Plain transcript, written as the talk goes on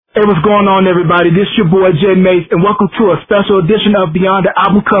Hey, what's going on, everybody? This is your boy, Jay Mace, and welcome to a special edition of Beyond the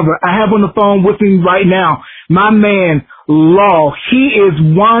Album Cover. I have on the phone with me right now my man, Law. He is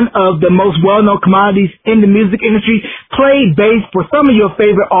one of the most well-known commodities in the music industry, played bass for some of your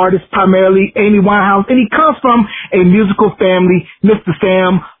favorite artists, primarily Amy Winehouse, and he comes from a musical family, Mr.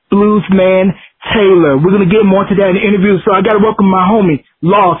 Sam Bluesman Taylor. We're going to get more to that in the interview, so I got to welcome my homie,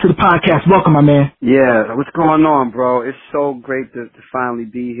 Law, to the podcast. Welcome, my man. Yeah, what's going on, bro? It's so great to finally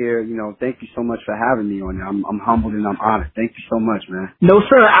be here. You know, thank you so much for having me on here. I'm humbled and I'm honored. Thank you so much, man. No,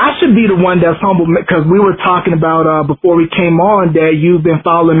 sir. I should be the one that's humbled because we were talking about before we came on that you've been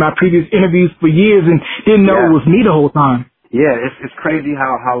following my previous interviews for years and didn't know it was me the whole time. Yeah, it's crazy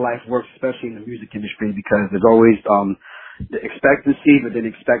how life works, especially in the music industry, because there's always the expectancy, but then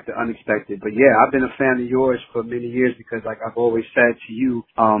expect the unexpected. But yeah, I've been a fan of yours for many years because, like I've always said to you,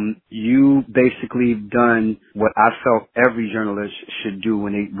 you basically done what I felt every journalist should do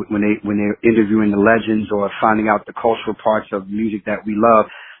when they're interviewing the legends or finding out the cultural parts of music that we love.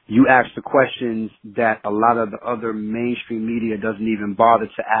 You ask the questions that a lot of the other mainstream media doesn't even bother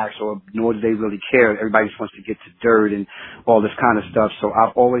to ask, or nor do they really care. Everybody just wants to get to dirt and all this kind of stuff. So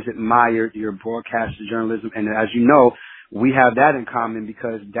I've always admired your broadcast journalism, and as you know, we have that in common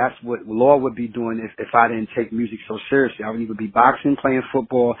because that's what Law would be doing if I didn't take music so seriously. I would either be boxing, playing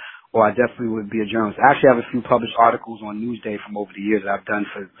football, or I definitely would be a journalist. I actually have a few published articles on Newsday from over the years that I've done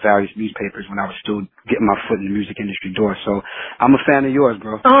for various newspapers when I was still getting my foot in the music industry door. So I'm a fan of yours,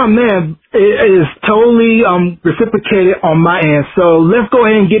 bro. Oh, man, it is totally reciprocated on my end. So let's go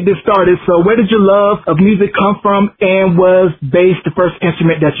ahead and get this started. So where did your love of music come from, and was bass the first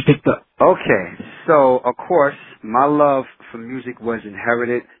instrument that you picked up? Okay, so of course, my love for music was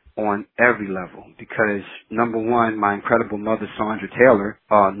inherited on every level because, number one, my incredible mother, Sandra Taylor,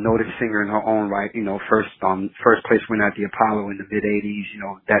 noted singer in her own right, you know, first place winner at the Apollo in the mid-'80s, you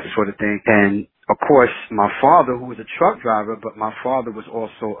know, that sort of thing. And of course, my father, who was a truck driver, but my father was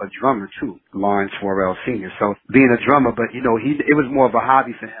also a drummer too, Lawrence Worrell Sr. So being a drummer, but you know, it was more of a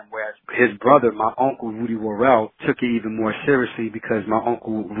hobby for him, whereas his brother, my uncle Rudy Worrell, took it even more seriously because my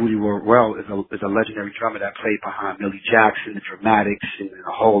uncle Rudy Worrell is a legendary drummer that played behind Millie Jackson, the Dramatics, and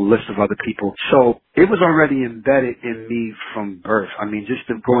a whole list of other people. So it was already embedded in me from birth. I mean, just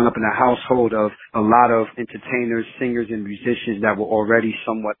growing up in a household of a lot of entertainers, singers, and musicians that were already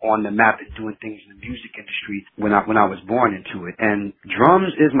somewhat on the map and doing things in the music industry when I was born into it. And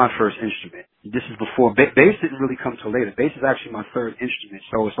drums is my first instrument. This is before bass didn't really come till later. Bass is actually my third instrument.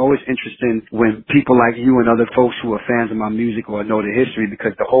 So it's always interesting when people like you and other folks who are fans of my music or know the history,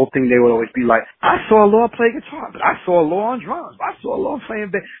 because the whole thing they would always be like, I saw Law play guitar, but I saw Law on drums. I saw Law playing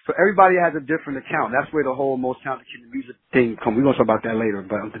bass. So everybody has a different account. That's where the whole most talented kid in music thing comes. We're going to talk about that later.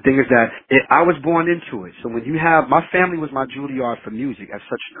 But the thing is that I was born into it. So when you have, my family was my Juilliard for music at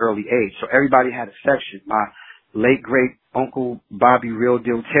such an early age. So everybody had a section. My late great uncle Bobby Real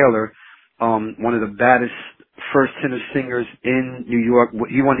Deal Taylor, one of the baddest first tenor singers in New York.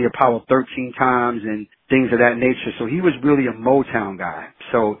 He won the Apollo 13 times and things of that nature. So he was really a Motown guy.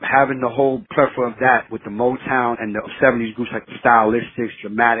 So having the whole plethora of that with the Motown and the 70s groups like the Stylistics,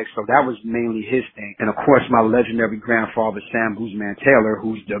 Dramatics, so that was mainly his thing. And of course, my legendary grandfather, Sam Bluesman Taylor,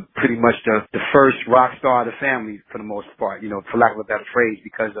 who's pretty much the first rock star of the family for the most part, you know, for lack of a better phrase,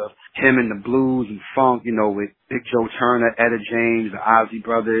 because of him and the blues and funk, you know, with Big Joe Turner, Etta James, the Ozzy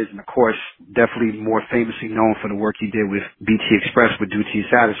Brothers, and of course, definitely more famously known for the work he did with BT Express with Do T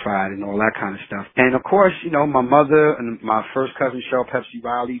Satisfied and all that kind of stuff. And of course, you know, my mother and my first cousin, Cheryl Pepsi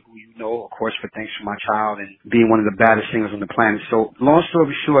Riley, who you know, of course, for Thanks for My Child and being one of the baddest singers on the planet. So long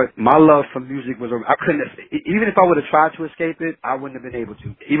story short, my love for music was, I couldn't, even if I would have tried to escape it, I wouldn't have been able to.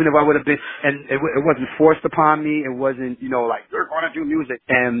 Even if I would have been, and it wasn't forced upon me. It wasn't, you know, like, you're going to do music.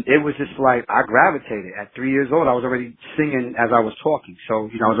 And it was just like, I gravitated. At 3 years old, I was already singing as I was talking. So,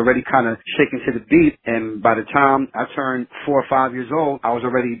 you know, I was already kind of shaking to the beat. And by the time I turned 4 or 5 years old, I was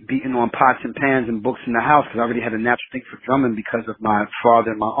already beating on pots and pans and books in the house because I already had a natural thing for drumming because of my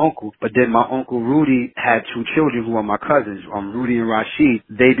father and my uncle. But then my uncle Rudy had 2 children who are my cousins, Rudy and Rashid.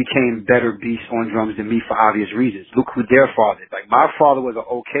 They became better beasts on drums than me for obvious reasons. Look who their father is. Like, my father was an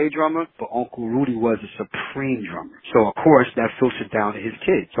okay drummer, but Uncle Rudy was a supreme drummer. So, of course, that filtered down to his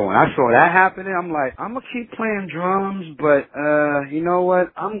kids. So when I saw that happening, I'm like, I'm going to keep playing playing drums, but you know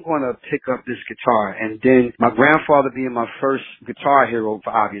what? I'm gonna pick up this guitar. And then my grandfather being my first guitar hero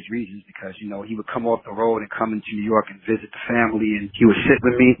for obvious reasons, because, you know, he would come off the road and come into New York and visit the family, and he would sit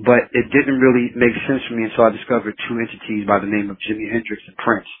with me, but it didn't really make sense for me until I discovered two entities by the name of Jimi Hendrix and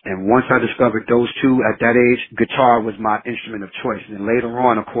Prince. And once I discovered those two at that age, guitar was my instrument of choice. And then later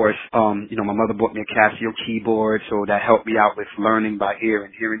on, of course, you know, my mother bought me a Casio keyboard, so that helped me out with learning by ear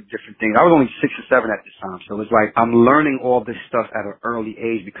and hearing different things. I was only 6 or 7 at this time, so it's like I'm learning all this stuff at an early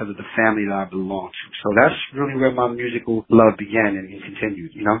age because of the family that I belong to. So that's really where my musical love began and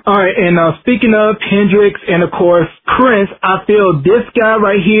continued, you know? All right, and speaking of Hendrix and, of course, Prince, I feel this guy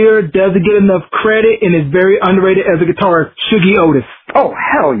right here doesn't get enough credit and is very underrated as a guitarist, Shuggie Otis. Oh,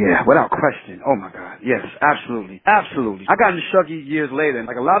 hell yeah, without question. Oh, my God. Yes, absolutely. Absolutely. I got into Shuggie years later, and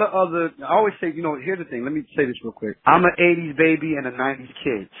like a lot of other, I always say, you know, here's the thing. Let me say this real quick. I'm an 80s baby and a 90s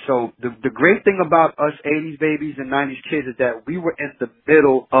kid. So the great thing about us 80s babies and 90s kids is that we were in the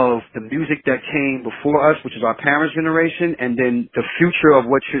middle of the music that came before us, which is our parents' generation, and then the future of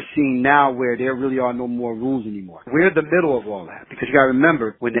what you're seeing now where there really are no more rules anymore. We're in the middle of all that, because you got to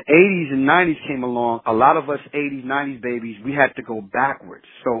remember, when the 80s and 90s came along, a lot of us 80s, 90s babies, we had to go backwards.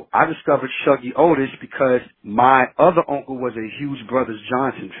 So I discovered Shuggie Otis because my other uncle was a huge Brothers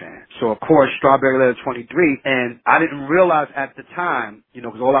Johnson fan. So, of course, Strawberry Letter 23, and I didn't realize at the time, you know,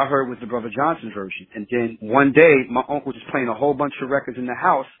 because all I heard was the Brother Johnson version. And then one day, my uncle was just playing a whole bunch of records in the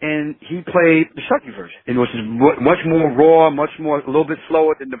house, and he played the Shuggie version. And it was just much more raw, a little bit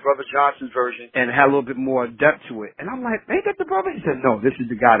slower than the Brother Johnson version, and had a little bit more depth to it. And I'm like, ain't that the brother? He said, no, this is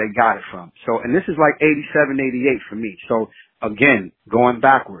the guy they got it from. So, and this is like 87, 88 for me. So, again, going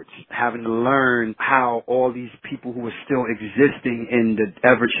backwards, having to learn how all these people who were still existing in the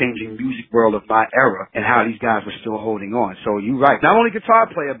ever-changing music world of my era and how these guys were still holding on. So you're right. Not only guitar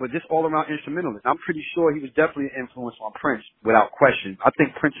player, but just all-around instrumentalist. I'm pretty sure he was definitely an influence on Prince, without question. I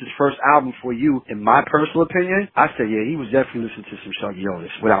think Prince's first album, For You, in my personal opinion, I say, yeah, he was definitely listening to some Shuggie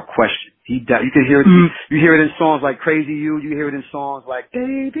Otis, without question. You can hear it. You hear it in songs like Crazy You. You hear it in songs like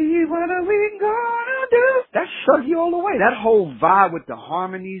Baby, what are we gonna do? That's Shuggie all the way. That whole vibe with the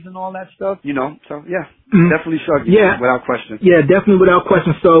harmonies and all that stuff, you know. So yeah, definitely Shuggie. Yeah, without question. Yeah, definitely without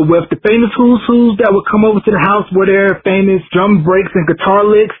question. So with the famous who's that would come over to the house with their famous drum breaks and guitar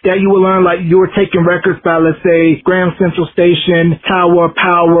licks that you would learn, like you were taking records by, let's say, Graham Central Station, Tower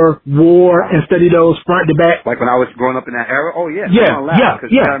Power, War, and study those front to back. Like when I was growing up in that era. Oh yeah. Yeah.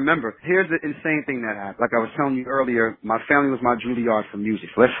 Because I remember. Here's the insane thing that happened. Like I was telling you earlier, my family was my Juilliard for music.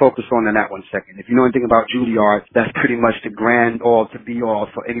 So let's focus on that 1 second. If you know anything about Juilliard, that's pretty much the grand all to be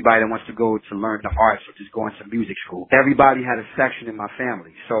all for anybody that wants to go to learn the arts or just go into music school. Everybody had a section in my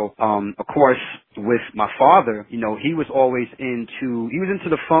family. So, of course, with my father, you know, he was into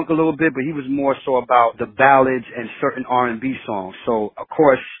the funk a little bit, but he was more so about the ballads and certain R&B songs. So, of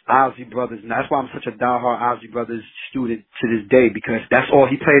course, Ozzy Brothers, and that's why I'm such a diehard Ozzy Brothers student to this day, because that's all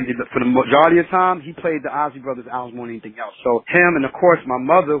he played. For the majority of the time, he played the Ozzy Brothers albums more than anything else. So him, and of course my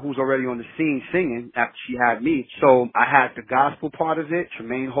mother, who's already on the scene singing after she had me. So I had the gospel part of it,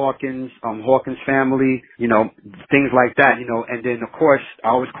 Tremaine Hawkins, Hawkins family, you know, things like that, you know. And then of course I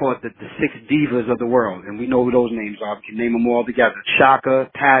always call it the 6 divas of the world, and we know who those names are. We can name them all together: Shaka,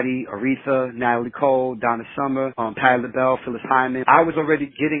 Patty, Aretha, Natalie Cole, Donna Summer, Patti LaBelle, Phyllis Hyman. I was already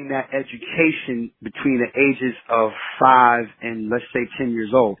getting that education between the ages of 5 and let's say 10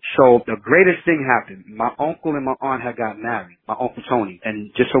 years old. So the greatest thing happened. My uncle and my aunt had got married. My Uncle Tony.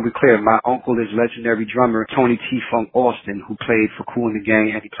 And just so we're clear, my uncle is legendary drummer Tony T. Funk Austin, who played for Kool and the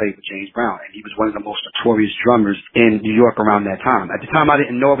Gang, and he played with James Brown. And he was one of the most notorious drummers in New York around that time. At the time, I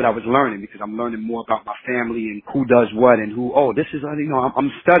didn't know it, but I was learning, because I'm learning more about my family and who does what and who, this is, you know,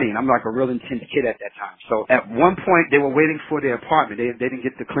 I'm studying. I'm like a real intense kid at that time. So at one point, they were waiting for their apartment. They didn't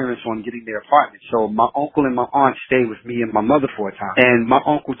get the clearance on getting their apartment. So my uncle and my aunt stayed with me and my mother for a time. And my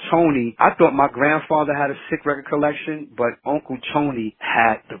Uncle Tony, I thought my grandfather had a sick record collection, but Uncle Tony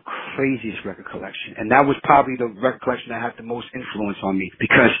had the craziest record collection. And that was probably the record collection that had the most influence on me,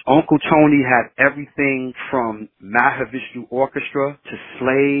 because Uncle Tony had everything from Mahavishnu Orchestra to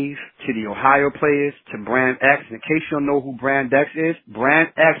Slave to the Ohio Players to Brand X. And in case you don't know who Brand X is, Brand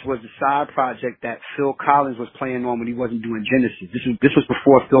X was the side project that Phil Collins was playing on when he wasn't doing Genesis. This was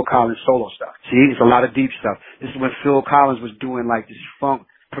before Phil Collins solo stuff. See, it's a lot of deep stuff. This is when Phil Collins was doing like this funk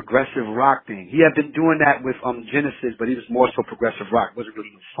progressive rock thing. He had been doing that with Genesis, but he was more so progressive rock. It wasn't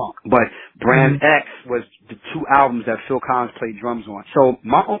really funk. But Brand X was the 2 albums that Phil Collins played drums on. So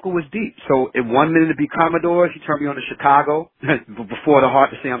my uncle was deep. So in 1 Minute to Be Commodores, he turned me on to Chicago. Before the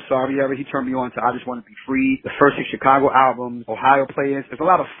Hard to Say I'm Sorry era, he turned me on to I Just Want to Be Free, the first 6 Chicago albums, Ohio Players. There's a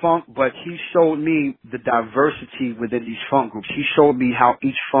lot of funk, but he showed me the diversity within these funk groups. He showed me how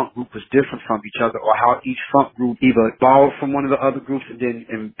each funk group was different from each other, or how each funk group either borrowed from one of the other groups and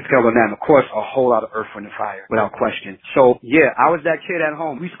then fell on that. And of course, a whole lot of Earth, Wind & Fire, without question. So yeah, I was that kid at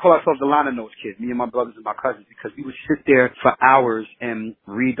home. We used to call ourselves the liner notes kids, me and my brothers and my cousins, because we would sit there for hours and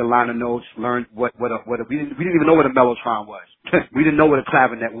read the liner notes, learn what we didn't even know what a mellotron was. We didn't know what a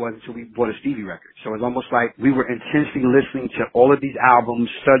clavinet was until we bought a Stevie record. So it's almost like we were intensely listening to all of these albums,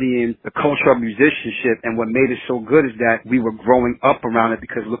 studying the culture of musicianship, and what made it so good is that we were growing up around it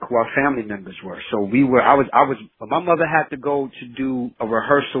because look who our family members were. So my mother had to go to do a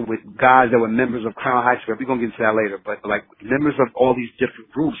rehearsal with guys that were members of Crown High School. We're going to get into that later, but like members of all these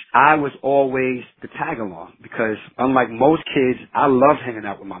different groups, I was always the tag along because unlike most kids, I loved hanging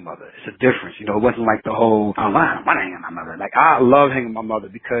out with my mother. It's a difference. You know, it wasn't like the whole, I want to hang out with my mother. Like, I love hanging with my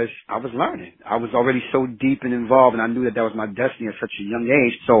mother because I was learning. I was already so deep and involved, and I knew that was my destiny at such a young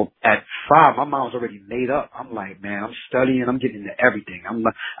age. So at 5, my mind was already made up. I'm like, man, I'm studying. I'm getting into everything.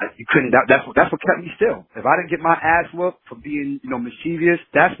 That's what kept me still. If I didn't get my ass whooped for being, mischievous,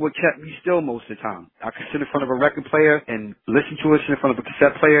 that's what kept me still most of the time. I could sit in front of a record player and listen to it, sit in front of a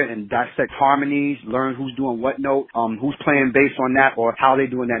cassette player and dissect harmonies, learn who's doing what note, who's playing bass on that or how they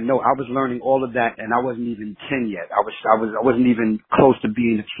doing that note. I was learning all of that, and I wasn't even 10 yet. I wasn't even close to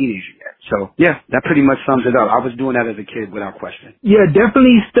being a teenager yet. So yeah, that pretty much sums it up. I was doing that as a kid without question. Yeah,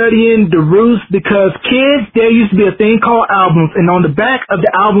 definitely studying the roots because kids, there used to be a thing called albums, and on the back of the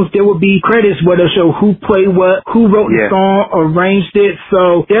albums there would be credits where they'll show who played what, who wrote the song, arranged it.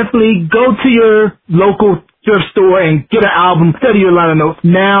 So definitely go to your local thrift store and get an album, study your liner notes.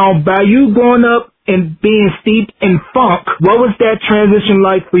 Now, by you growing up and being steeped in funk, what was that transition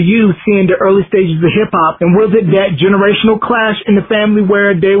like for you seeing the early stages of hip-hop? And was it that generational clash in the family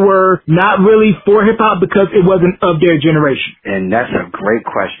where they were not really for hip-hop because it wasn't of their generation? And that's a great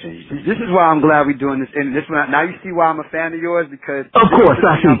question. This is why I'm glad we're doing this. And now you see why I'm a fan of yours, because of course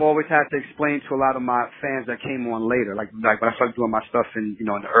I've always had to explain to a lot of my fans that came on later, like when I started doing my stuff in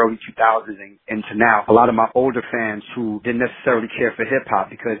the early 2000s and to now, a lot of my older fans who didn't necessarily care for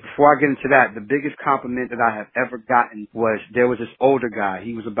hip-hop, because before I get into that, the biggest compliment that I have ever gotten was there was this older guy.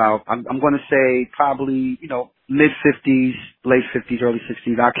 He was about, I'm going to say probably, mid-50s, late 50s, early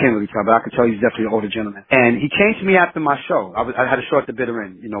 60s. I can't really tell, but I can tell he's definitely an older gentleman. And he came to me after my show. I had a show at the Bitter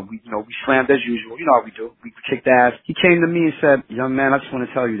End. We slammed as usual. You know how we do. We kicked ass. He came to me and said, "Young man, I just want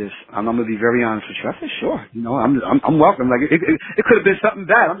to tell you this. I'm going to be very honest with you." I said, "Sure. I'm welcome." Like it could have been something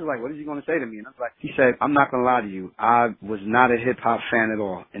bad. I'm just like, what is he going to say to me? And I was like, he said, "I'm not going to lie to you. I was not a hip hop fan at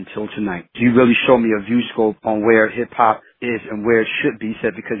all until tonight. You really showed me a view scope on where hip hop is and where it should be,"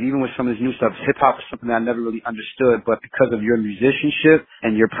 said, because even with some of this new stuff, hip-hop is something that I never really understood, but because of your musicianship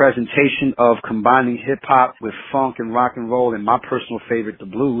and your presentation of combining hip-hop with funk and rock and roll and my personal favorite, the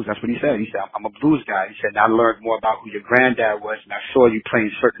blues, that's what he said. He said, "I'm a blues guy." He said, "I learned more about who your granddad was, and I saw you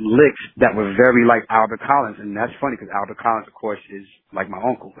playing certain licks that were very like Albert Collins." And that's funny because Albert Collins, of course, is like my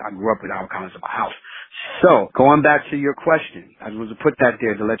uncle. I grew up with Albert Collins in my house. So, going back to your question, I was to put that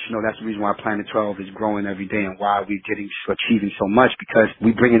there to let you know that's the reason why Planet 12 is growing every day and why we're achieving so much, because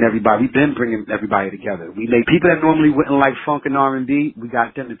we've been bringing everybody together. We make people that normally wouldn't like funk and R&B, we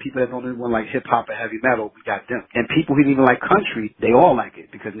got them. And people that normally wouldn't like hip-hop or heavy metal, we got them. And people who didn't even like country, they all like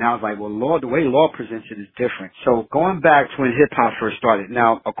it, because now it's like, well, the way Law presents it is different. So, going back to when hip-hop first started,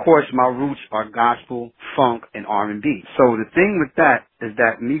 now, of course, my roots are gospel, funk, and R&B. So, the thing with that is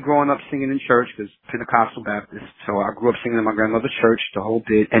that me growing up singing in church, because Pentecostal Baptist, so I grew up singing in my grandmother's church, the whole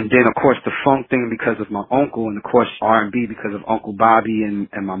bit. And then, of course, the funk thing because of my uncle, and, of course, R&B because of Uncle Bobby and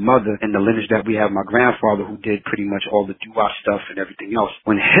my mother, and the lineage that we have, my grandfather, who did pretty much all the doo-wop stuff and everything else.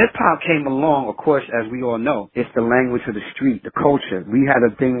 When hip-hop came along, of course, as we all know, it's the language of the street, the culture. We had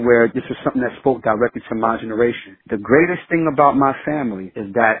a thing where this was something that spoke directly to my generation. The greatest thing about my family is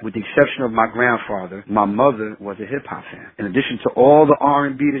that, with the exception of my grandfather, my mother was a hip-hop fan. In addition to all the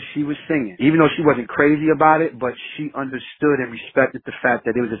R&B that she was singing, even though she wasn't crazy about it, but she understood and respected the fact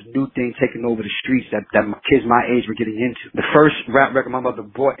that there was this new thing taking over the streets that kids my age were getting into. The first rap record my mother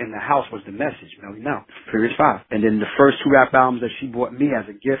bought in the house was The Message, Furious 5. And then the first 2 rap albums that she bought me as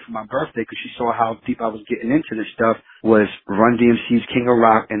a gift for my birthday, because she saw how deep I was getting into this stuff, was Run DMC's King of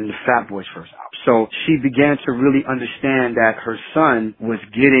Rock and the Fat Boys' first album. So she began to really understand that her son was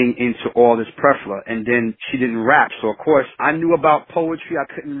getting into all this prefla, and then she didn't rap. So, of course, I knew about poetry. I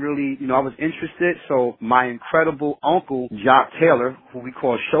couldn't really, I was interested. So my incredible uncle, Jock Taylor, who we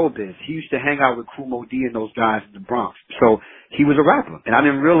call Showbiz, he used to hang out with Kool Moe Dee and those guys in the Bronx. So he was a rapper. And I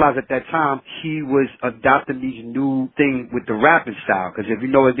didn't realize at that time he was adopting these new thing with the rapping style. Because if you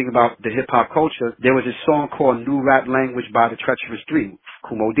know anything about the hip-hop culture, there was a song called New Rap Language by the Treacherous Three,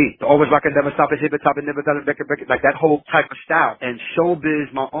 Kool Moe Dee. Always rock it, never stop it, hip it, top it, never done it, break it, like that whole type of style. And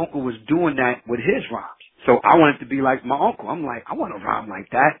Showbiz, my uncle was doing that with his rhymes. So I wanted to be like my uncle. I'm like, I want to rhyme like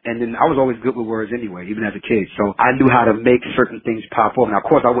that. And then I was always good with words anyway, even as a kid. So I knew how to make certain things pop up. Now, of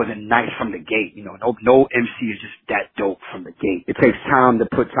course, I wasn't nice from the gate. No MC is just that dope from the gate. It takes time to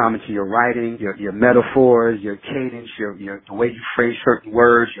put time into your writing, your metaphors, your cadence, the way you phrase certain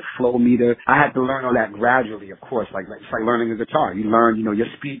words, your flow meter. I had to learn all that gradually, of course. It's like learning a guitar. You learn, your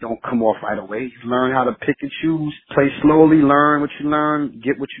speed don't come off right away. You learn how to pick and choose, play slowly, learn what you learn,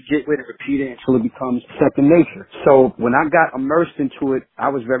 get what you get with it, repeat it until it becomes second nature. So when I got immersed into it, I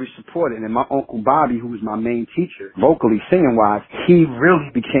was very supported. And my Uncle Bobby, who was my main teacher, vocally, singing-wise, he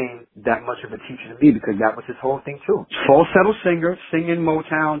really became that much of a teacher to me because that was his whole thing too. Falsetto singer, singing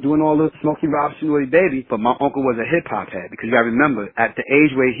Motown, doing all the Smokey Robinson, Woody Baby, but my uncle was a hip-hop head because you gotta remember, at the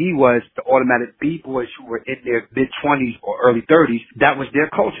age where he was, the automatic B-boys who were in their mid-20s or early 30s, that was their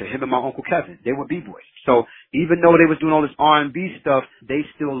culture, him and my Uncle Kevin. They were B-boys. So even though they was doing all this R&B stuff, they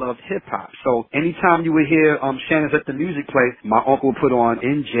still loved hip-hop. So anytime you would hear Shannon's Let the Music play, my uncle would put on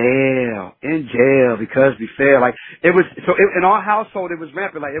In Jail, because we fair. Like, in our household, it was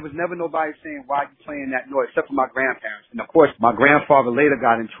rampant. Like, it was never nobody saying, why you playing that noise, except for my grandparents. And of course, my grandfather later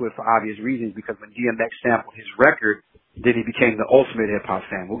got into it for obvious reasons because when DMX sampled his record, then he became the ultimate hip hop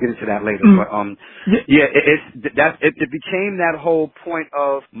fan. We'll get into that later. But it became that whole point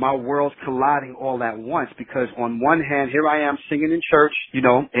of my worlds colliding all at once because on one hand, here I am singing in church, and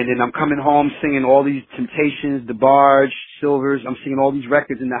then I'm coming home singing all these Temptations, DeBarge, Silvers. I'm singing all these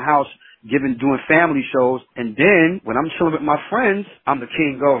records in the house. Doing family shows, and then when I'm chilling with my friends, I'm the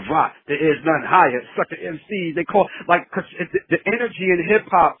king of rock. There is none higher. Sucker MCs, they call, cause the energy in hip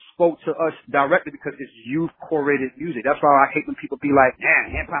hop spoke to us directly because it's youth curated music. That's why I hate when people be like, man,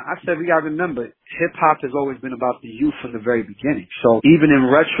 hip hop. I said we gotta remember, hip hop has always been about the youth from the very beginning. So even in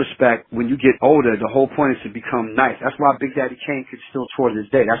retrospect, when you get older, the whole point is to become nice. That's why Big Daddy Kane could still tour to this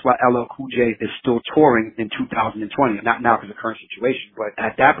day. That's why LL Cool J is still touring in 2020. Not now because of the current situation, but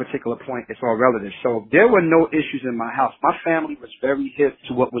at that particular point, it's all relative. So there were no issues in my house. My family was very hip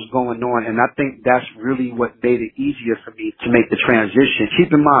to what was going on, and I think that's really what made it easier for me to make the transition.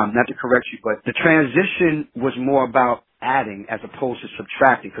 Keep in mind, not to correct you, but the transition was more about adding as opposed to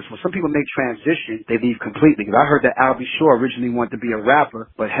subtracting. Because when some people make transition, they leave completely. Because I heard that Al B. Shore originally wanted to be a rapper,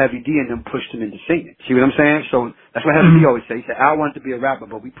 but Heavy D and them pushed him into singing. See what I'm saying? So that's what Heavy D always said. He said, Al wanted to be a rapper,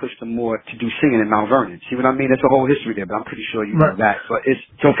 but we pushed him more to do singing in Mount Vernon. See what I mean? There's a whole history there, but I'm pretty sure you know that.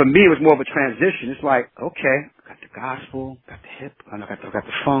 So for me, it was more of a transition. It's like, okay, I got the gospel, got the hip, I got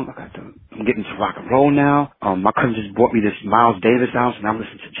the funk, I'm getting to rock and roll now. My cousin just bought me this Miles Davis album, and I'm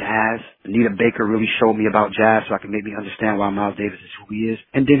listening to jazz. Anita Baker really showed me about jazz so I can maybe understand why Miles Davis is who he is.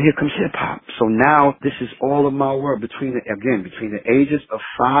 And then here comes hip hop. So now this is all of my world between the ages of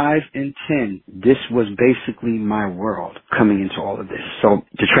 5 and 10. This was basically my world coming into all of this. So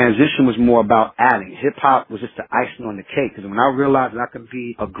the transition was more about adding. Hip hop was just the icing on the cake. Because when I realized that I could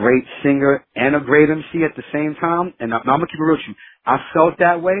be a great singer and a great MC at the same time, and I'm going to keep it real with you, I felt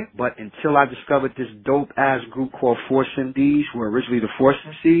that way, but until I discovered this dope-ass group called Force MDs, who were originally the Force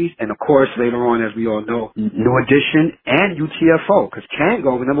MCs, and of course, later on, as we all know, New Edition and UTFO, because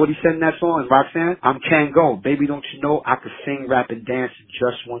Kango, remember what he said in that song, Roxanne? I'm Kango. Baby, don't you know I could sing, rap, and dance in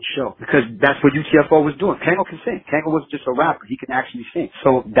just one show? Because that's what UTFO was doing. Kango can sing. Kango wasn't just a rapper. He can actually sing.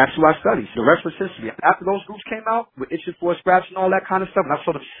 So that's who I studied. So the rest was history. After those groups came out, with Itchin' for a Scratch and all that kind of stuff, and I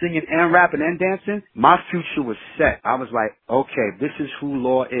saw them singing and rapping and dancing, my future was set. I was like, okay, this is who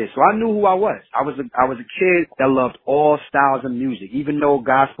Law is. So I knew who I was. I was a kid that loved all styles of music, even though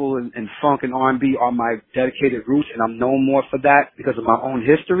gospel and funk and R&B are my dedicated roots, and I'm known more for that because of my own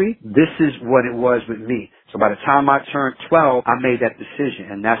history. This is what it was with me. So by the time I turned 12, I made that decision,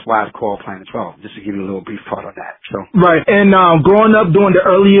 and that's why it's called Planet 12, just to give you a little brief part on that. So right. And growing up during the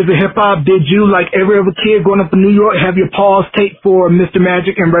early years of hip-hop, did you, like every other kid growing up in New York, have your pause tape for Mr.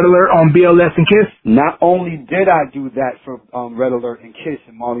 Magic and Red Alert on BLS and Kiss? Not only did I do that for Red Alert and Kiss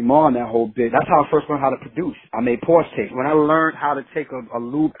and Marley Marl and that whole bit, that's how I first learned how to produce. I made pause tapes. When I learned how to take a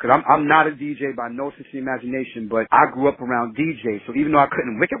loop, because I'm not a DJ by no sense of the imagination, but I grew up around DJs, so even though I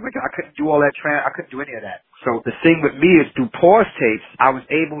couldn't wicked, I couldn't do all that I couldn't do any of that. that. So the thing with me is through pause tapes, I was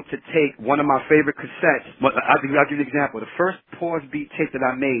able to take one of my favorite cassettes. I'll give you an example. The first pause beat tape that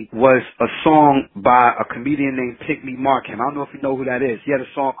I made was a song by a comedian named Pygmy Markham. I don't know if you know who that is. He had a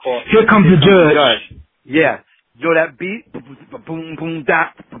song called Here Comes the Judge. Yeah. You know that beat? Boom, boom,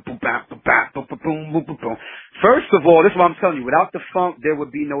 da, boom, boom, boom, boom, boom. First of all, this is what I'm telling you. Without the funk, there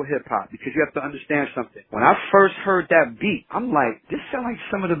would be no hip hop because you have to understand something. When I first heard that beat, I'm like, this sounds like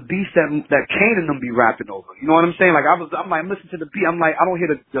some of the beats that Kane and them be rapping over. You know what I'm saying? Like I'm listening to the beat. I'm like, I don't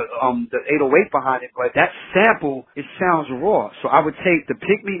hear the 808 behind it, but that sample, it sounds raw. So I would take the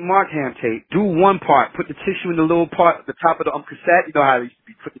Pygmy Markham tape, do one part, put the tissue in the little part at the top of the cassette. You know how it used to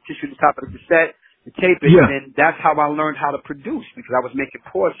be, put the tissue in the top of the cassette. The tape it, and then that's how I learned how to produce because I was making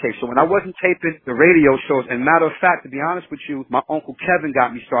pause tapes. So when I wasn't taping the radio shows, and matter of fact, to be honest with you, my Uncle Kevin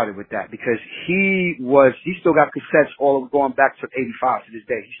got me started with that because he still got cassettes all going back to 85 to this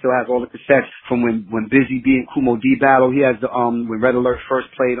day. He still has all the cassettes from when Busy Bee and Kumo D battle. He has the when Red Alert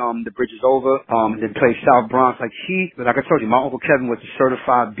first played The Bridge Is Over, and then played South Bronx. Like I told you, my Uncle Kevin was a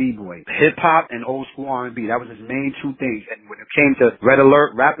certified B-boy. Hip hop and old school R&B. That was his main two things. And when it came to Red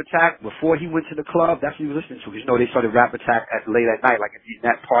Alert, Rap Attack, before he went to the club, that's what he was listening to. You know, they started Rap Attack late at night, like in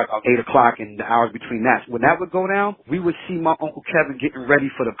that part of 8 o'clock and the hours between that. When that would go down, we would see my Uncle Kevin getting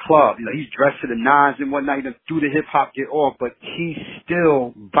ready for the club. You know, he's dressed to the nines and whatnot, do the hip hop get off, but he's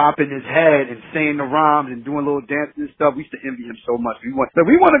still bopping his head and saying the rhymes and doing little dances and stuff. We used to envy him so much. We want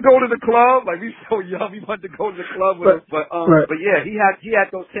to go to the club. Like, we so young, we wanted to go to the club with him. But yeah, he had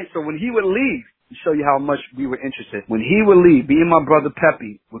those tapes. So when he would leave, to show you how much we were interested. When he would leave, me and my brother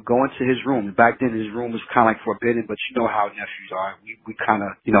Peppy would go into his room. Back then, his room was kind of like forbidden, but you know how nephews are. We kind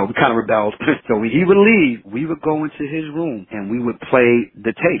of rebelled. So when he would leave, we would go into his room and we would play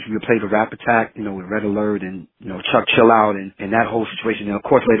the tapes. We would play the Rap Attack, with Red Alert and, Chuck Chill Out and that whole situation. And of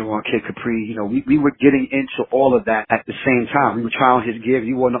course, later on, Kid Capri, we were getting into all of that at the same time. We were trying his gear.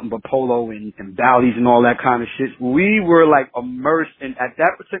 He wore nothing but polo and ballies and all that kind of shit. We were like immersed in, at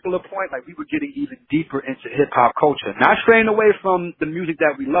that particular point, like we were getting even deeper into hip-hop culture. Not straying away from the music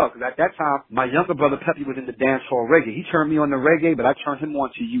that we love, because at that time, my younger brother Peppy was in the dancehall reggae. He turned me on the reggae, but I turned him on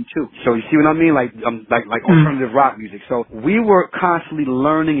to U2. So you see what I mean? Like alternative rock music. So we were constantly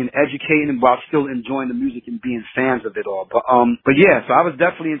learning and educating while still enjoying the music and being fans of it all. But yeah, so I was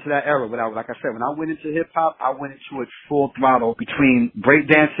definitely into that era. Like I said, when I went into hip-hop, I went into it full throttle between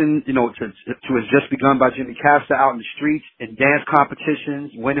breakdancing, to It's Just Begun by Jimmy Castor out in the streets and dance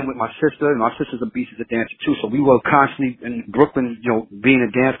competitions, winning with my sister, and my sister's a beast as a dancer too. So we were constantly in Brooklyn, being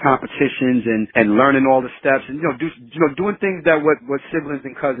in dance competitions and learning all the steps and, doing things that what siblings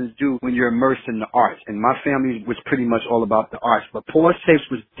and cousins do when you're immersed in the arts. And my family was pretty much all about the arts. But pause tapes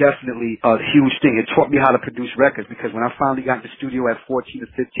was definitely a huge thing. It taught me how to produce records because when I finally got in the studio at 14 or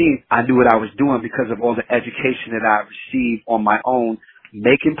 15, I knew what I was doing because of all the education that I received on my own,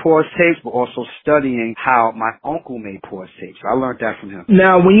 making pause tapes, but also studying how my uncle made pause tapes. I learned that from him.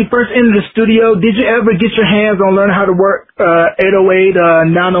 Now, when you first entered the studio, did you ever get your hands on learning how to work 808,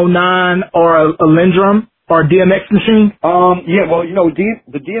 909, or a Lindrum? Or DMX machine? Yeah, well,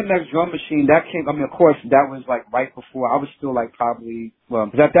 the DMX drum machine, that came, of course, that was like right before, I was still like probably,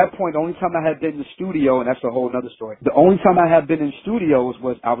 because at that point, the only time I had been in the studio, and that's a whole other story, the only time I had been in studios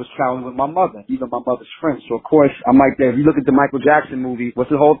was I was traveling with my mother, even my mother's friends. So of course, I'm like that. If you look at the Michael Jackson movie,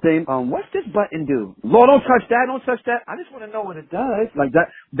 what's the whole thing? What's this button do? Lord, don't touch that, don't touch that. I just want to know what it does. Like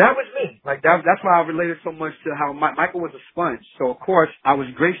that was me. Like that's why I related so much to how Michael was a sponge. So of course, I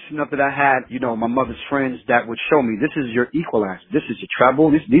was gracious enough that I had, my mother's friends that would show me, this is your equalizer, this is your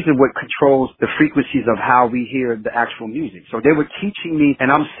treble, these are what controls the frequencies of how we hear the actual music. So they were teaching me, and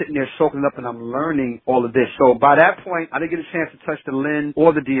I'm sitting there soaking up and I'm learning all of this. So by that point, I didn't get a chance to touch the Lin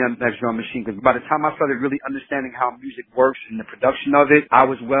or the DMX drum machine, because by the time I started really understanding how music works and the production of it, I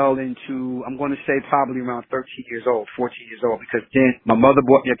was well into, I'm going to say probably around 13 years old, 14 years old, because then my mother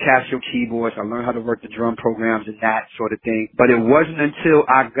bought me a Casio keyboard, so I learned how to work the drum programs and that sort of thing. But it wasn't until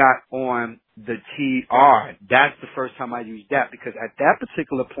I got on the TR, that's the first time I used that, because at that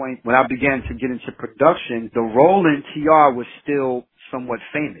particular point, when I began to get into production, the Roland TR was still somewhat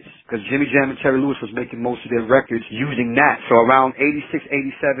famous, because Jimmy Jam and Terry Lewis was making most of their records using that. So around 86,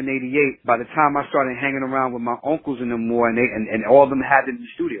 87, 88, by the time I started hanging around with my uncles and them more, and all of them had it in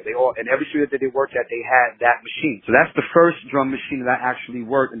the studio. And every studio that they worked at, they had that machine. So that's the first drum machine that I actually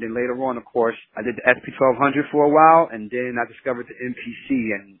worked. And then later on, of course, I did the SP1200 for a while, and then I discovered the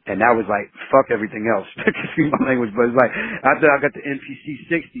MPC, and that was like, fuck everything else. Excuse my language, but it's like, after I got the MPC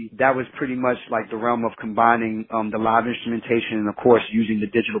 60, that was pretty much like the realm of combining the live instrumentation and, of course, using the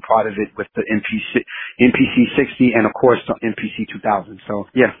digital part of it with the MPC 60 and, of course, the MPC 2000. So,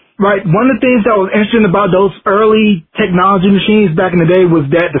 yeah. Right. One of the things that was interesting about those early technology machines back in the day was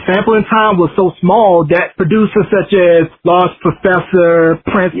that the sampling time was so small that producers such as Lost Professor,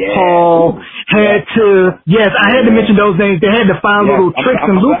 Prince Paul had to, I had to mention those names. They had to find little tricks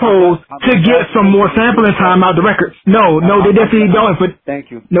and loopholes to get some more sampling time out of the records. No, they definitely don't.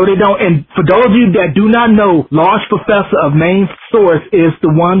 Thank you. No, they don't. And for those of you that do not know, Lost Professor of Main Source is the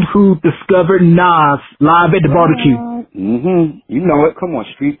one who discovered Nas live at the barbecue. You know it. Come on,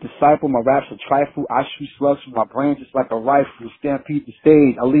 Street Disciple. My raps are trifle. I shoot slugs from my brain just like a rifle. Stampede the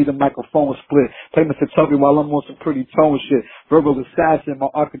stage. I leave the microphone split. Play Mr. Tubby while I'm on some pretty tone shit. Verbal assassin. My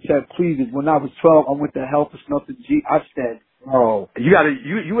architect pleases. When I was 12, I went to hell for nothing. I said, bro,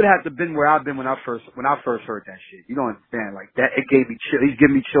 you would have to been where I've been when I first heard that shit. You don't understand, like that. It gave me chills. He's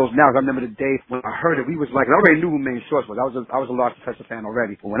giving me chills now. I remember the day when I heard it. We was like, I already knew who Main Source was. I was a Lost Professor fan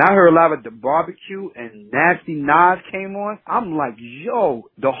already. But when I heard live at the barbecue and Nasty Nas came on, I'm like, yo,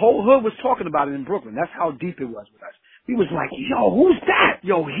 the whole hood was talking about it in Brooklyn. That's how deep it was with us. He was like, yo, who's that?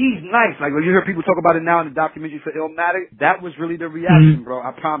 Yo, he's nice. Like, when you hear people talk about it now in the documentary for Illmatic, that was really the reaction, bro.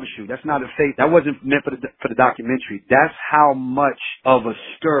 I promise you. That's not a fake. That wasn't meant for the documentary. That's how much of a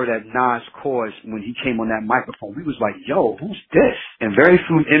stir that Nas caused when he came on that microphone. We was like, yo, who's this? And very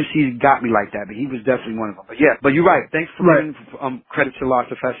few MCs got me like that, but he was definitely one of them. But yeah, but you're right. Thanks for giving credit to Lost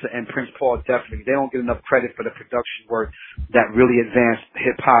Professor and Prince Paul, definitely. They don't get enough credit for the production work that really advanced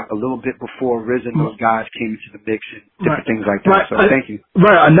hip-hop a little bit before Riz and those guys came into the mix and different things like that. So thank you.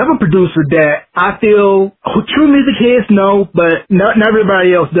 Right. Another producer that I feel true music heads know, but not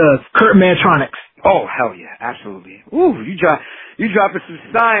everybody else does. Kurt Mantronix. Oh, hell yeah. Absolutely. Ooh, you dropping some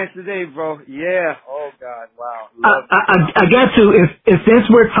science today, bro. Yeah. Oh, God. Wow. I got to, and since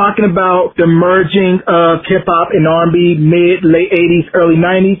we're talking about the merging of hip-hop and R&B mid, late 80s, early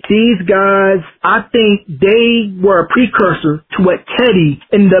 90s, these guys, I think they were a precursor to what Teddy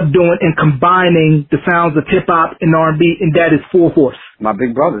ended up doing and combining the sounds of hip-hop and R&B, and that is Full Force. My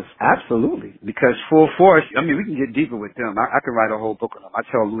big brothers, absolutely. Because Full Force, I mean, we can get deeper with them. I can write a whole book on them. I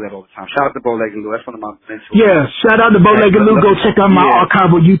tell Lou that all the time. Shout out to Bow-Legged Lou. That's one of my mentors. Yeah, shout out to Bow-Legged Lou. Go check out my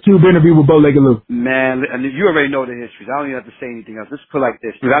archival YouTube interview with Bow-Legged Lou. Man, and you already know the histories. I don't even have to say anything else. Let's put it like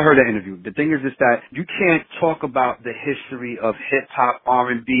this. Because I heard that interview. The thing is that you can't talk about the history of hip-hop,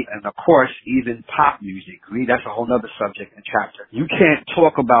 R&B, and of course, even pop music. That's a whole other subject and chapter. You can't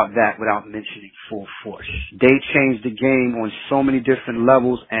talk about that without mentioning Full Force. They changed the game on so many different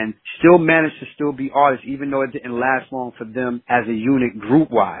levels and still managed to still be artists, even though it didn't last long for them as a unit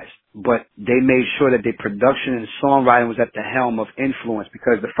group-wise. But they made sure that their production and songwriting was at the helm of influence.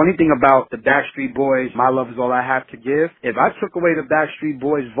 Because the funny thing about the Backstreet Boys, My Love Is All I Have to Give, if I took away the Backstreet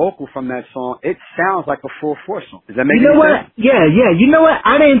Boys vocal from that song, it sounds like a Full Force song. Does that make sense? What? Yeah. You know what?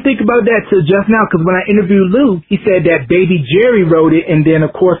 I didn't think about that till just now, because when I interviewed Lou, he said that Baby Jerry wrote it, and then,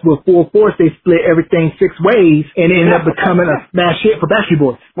 of course, with Full Force, they split everything 6 ways, and it ended up becoming a smash hit for Backstreet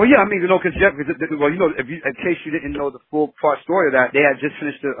Boys. Well, yeah, I mean, because in case you didn't know the full part story of that, they had just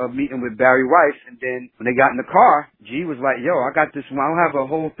finished a meeting with Barry Weiss, and then when they got in the car, G was like, yo, I got this one. I don't have a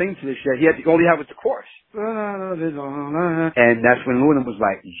whole thing to this yet. All he had was the chorus. And that's when Luna was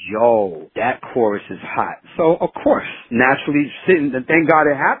like, yo, that chorus is hot. So, of course, naturally sitting, and thank God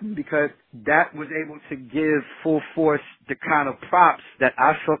it happened, because that was able to give Full Force the kind of props that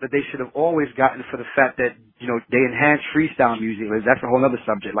I felt that they should have always gotten for the fact that, you know, they enhanced freestyle music. That's a whole other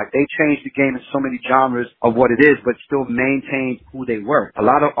subject. Like, they changed the game in so many genres of what it is, but still maintained who they were. A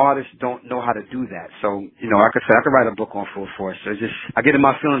lot of artists don't know how to do that. So, you know, like I said, I could write a book on Full Force. So it's just, I get in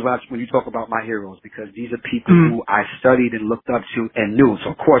my feelings when you talk about my heroes, because these are people who I studied and looked up to and knew.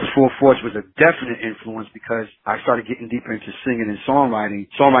 So, of course, Full Force was a definite influence, because I started getting deeper into singing and songwriting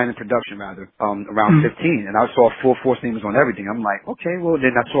and production, around 15. And I saw Full Force name was on everything. I'm like, okay, well,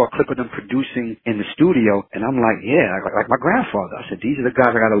 then I saw a clip of them producing in the studio, and I'm like, yeah, like my grandfather. I said, these are the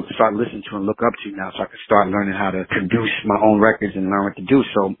guys I got to start listening to and look up to now, so I can start learning how to produce my own records and learn what to do.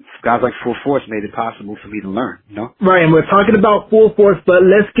 So guys like Full Force made it possible for me to learn, you know? Right, and we're talking about Full Force, but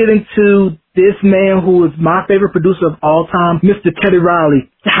let's get into this man who is my favorite producer of all time, Mr. Teddy Riley.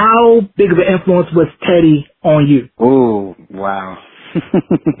 How big of an influence was Teddy on you? Oh, wow.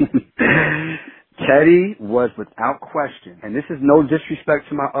 Teddy was without question, and this is no disrespect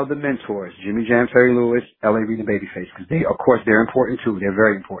to my other mentors, Jimmy Jam, Terry Lewis, L.A. Reid, and Babyface, because they, of course, they're important too. They're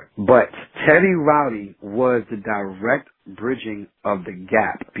very important. But Teddy Riley was the direct bridging of the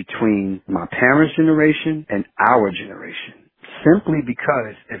gap between my parents' generation and our generation. Simply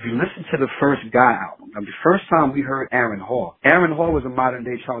because if you listen to the first Guy album, the first time we heard Aaron Hall was a modern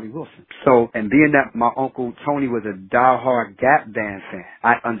day Charlie Wilson. So, and being that my uncle Tony was a diehard Gap Band fan,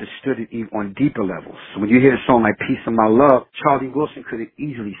 I understood it even on deeper levels. So when you hear a song like Piece of My Love, Charlie Wilson could have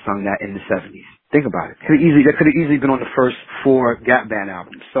easily sung that in the 70s. Think about it. That could have easily been on the first 4 Gap Band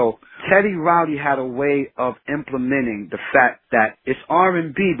albums. So Teddy Riley had a way of implementing the fact that it's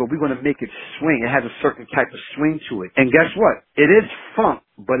R&B, but we're going to make it swing. It has a certain type of swing to it. And guess what? It is funk,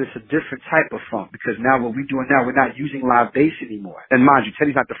 but it's a different type of funk because now what we're doing now, we're not using live bass anymore. And mind you,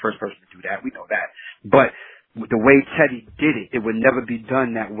 Teddy's not the first person to do that. We know that. But the way Teddy did it, it would never be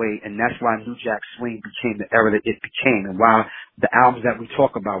done that way, and that's why New Jack Swing became the era that it became. And while the albums that we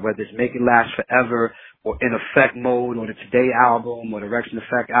talk about, whether it's Make It Last Forever or In Effect Mode or the Today album or the Rex in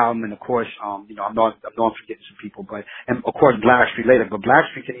Effect album, and of course, I'm forgetting some people, and of course Blackstreet later, but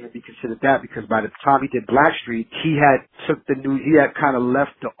Blackstreet can even be considered that because by the time he did Blackstreet, he had kind of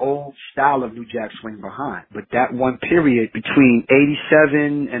left the old style of New Jack Swing behind. But that one period between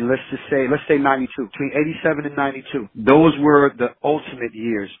 87 and let's say 92, between 87 and 92, those were the ultimate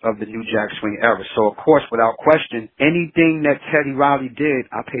years of the New Jack Swing era. So of course, without question, anything that Teddy Riley did,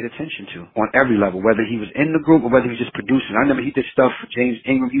 I paid attention to on every level, whether he was in the group or whether he was just producing. I remember he did stuff for James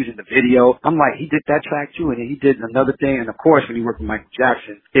Ingram using the video. I'm like, he did that track too, and then he did another thing. And of course, when he worked with Michael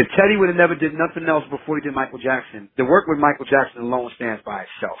Jackson, if Teddy would have never did nothing else before he did Michael Jackson, the work with Michael Jackson alone stands by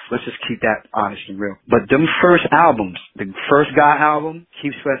itself. Let's just keep that honest and real. But them first albums, the first Guy album,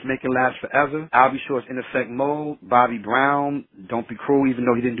 Keith Sweat's Make It Last Forever, I'll Be Sure's In Effect Mode, Bobby Brown, Don't Be Cruel, even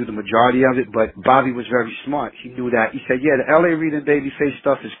though he didn't do the majority of it, but Bobby was very smart. He knew that. He said, yeah, the L.A. Reid and Babyface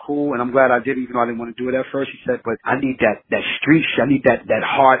stuff is cool, and I'm glad I did it, even though I didn't want to do it at first. He said, but I need that street shit. I need that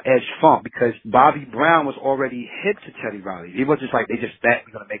hard-edged funk, because Bobby Brown was already hip to Teddy Riley. He wasn't just like, they just bet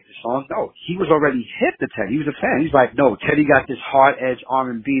we're going to make this song. No, he was already hip to Teddy. He was a fan. He's like, no, Teddy got this hard-edged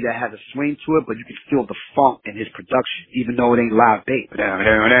R&B that has a swing to it, but you can feel the funk in his production, even though it ain't live bass.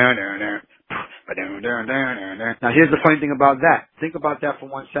 Now here's the funny thing about that. Think about that for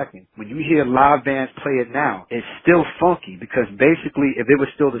 1 second. When you hear live bands play it now, it's still funky, because basically if it was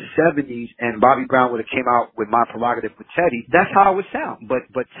still the 70s and Bobby Brown would have came out with My Prerogative with Teddy, that's how it would sound. But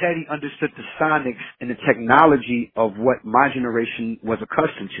Teddy understood the sonics and the technology of what my generation was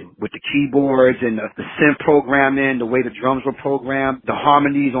accustomed to, with the keyboards and the synth programming, the way the drums were programmed, the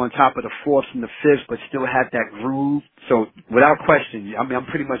harmonies on top of the fourths and the fifths, but still had that groove. So without question, I mean, I'm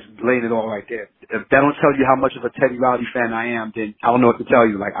pretty much laying it all right there. If that don't tell you how much of a Teddy Riley fan I am, then I don't know what to tell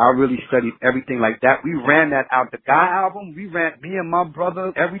you. Like, I really studied everything like that. We ran that out. The Guy album, we ran, me and my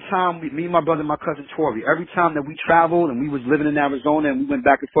brother, every time, me and my brother and my cousin Tori, every time that we traveled and we was living in Arizona and we went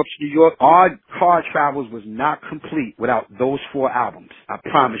back and forth to New York, our car travels was not complete without those 4 albums. I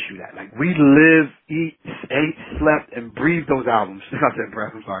promise you that. Like, we lived, ate, slept, and breathed those albums. I said, bro,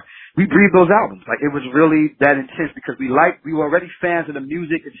 I'm sorry. We breathed those albums. Like, it was really that intense, because we were already fans of the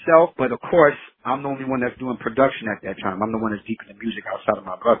music itself, but of course, I'm the only one that's doing production at that time. I'm the one that's deep in the music outside of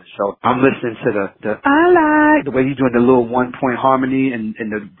my brother. So I'm listening to the way he's doing the little 1-point harmony and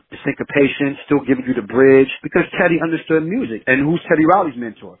the syncopation, still giving you the bridge, because Teddy understood music. And who's Teddy Riley's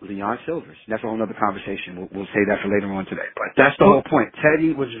mentor? Leon Silvers. That's a whole other conversation. We'll say that for later on today. But that's the whole point.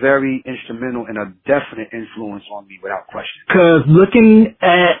 Teddy was very instrumental and a definite influence on me without question. Because looking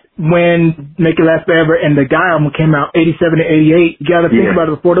at when Make It Last Forever and the Guy album came out, 87 and 88, you gotta think about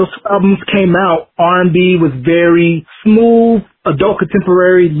it, before those albums came out, R&B was very smooth, adult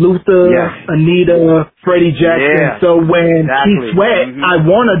contemporary, Luther, Anita, Freddie Jackson. So when Keith Sweat, I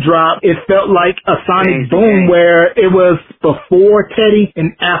Wanna Drop, it felt like a sonic boom where it was before Teddy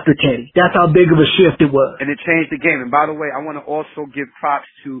and after Teddy. That's how big of a shift it was. And it changed the game. And by the way, I want to also give props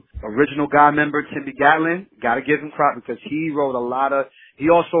to original Guy member Timmy Gatlin. Gotta give him props, because he wrote a lot of, he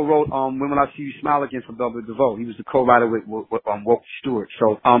also wrote When Will I See You Smile Again for Velvet DeVoe. He was the co-writer with Walter Stewart.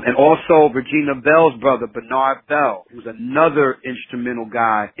 So, and also Regina Bell's brother, Bernard Bell, who's another instrumental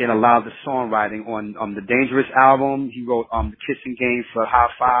guy in a lot of the songwriting on the Dangerous album. He wrote The Kissing Game for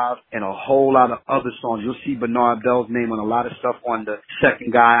High Five and a whole lot of other songs. You'll see Bernard Bell's name on a lot of stuff on the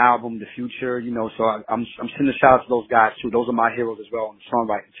second Guy album, The Future, you know, so I'm sending a shout out to those guys too. Those are my heroes as well on the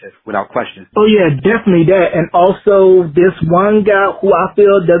songwriting tip, without question. Oh yeah, definitely that. And also this one guy who I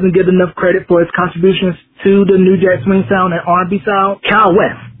feel doesn't get enough credit for his contributions to the New Jack Swing sound and R&B sound, Kyle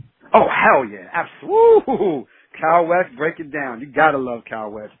West. Oh, hell yeah. Absolutely. Kyle West, break it down. You gotta love Kyle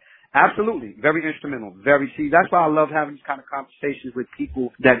West. Absolutely. Very instrumental. That's why I love having these kind of conversations with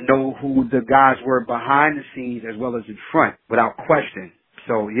people that know who the guys were behind the scenes as well as in front, without question.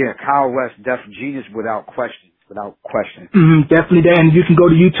 So yeah, Kyle West, genius without question. without question. Definitely that. And you can go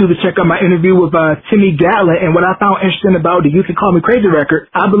to YouTube to check out my interview with Timmy Gatlin. And what I found interesting about the You Can Call Me Crazy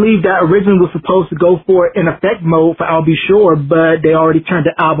record, I believe that originally was supposed to go for in effect mode for I'll Be Sure, but they already turned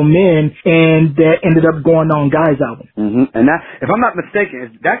the album in, and that ended up going on Guy's album. And that, if I'm not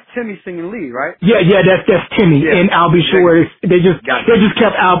mistaken, that's Timmy singing lead, right? Yeah, that's Timmy. And I'll Be Sure, they just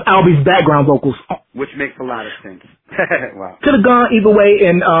kept Albie's background vocals. Which makes a lot of sense. Wow. Could have gone either way,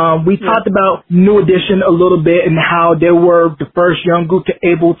 and we talked about New Edition a little bit and how they were the first young group to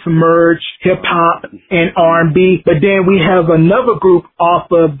able to merge hip-hop and R&B. But then we have another group off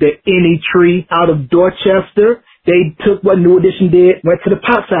of the Any Tree out of Dorchester. They took what New Edition did, went to the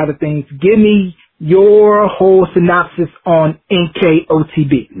pop side of things. Give me your whole synopsis on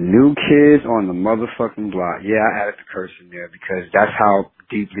NKOTB. New Kids on the Motherfucking Block. Yeah, I added the curse in there because that's how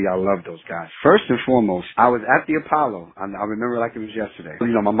deeply I love those guys. First and foremost, I was at the Apollo. I remember like it was yesterday.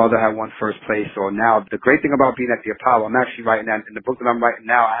 You know, my mother had won first place, so now the great thing about being at the Apollo, I'm actually writing that in the book that I'm writing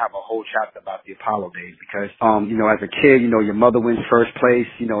now. I have a whole chapter about the Apollo days because, you know, as a kid, you know, your mother wins first place,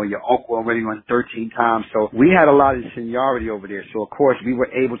 you know, your uncle already won 13 times, so we had a lot of seniority over there. So of course, we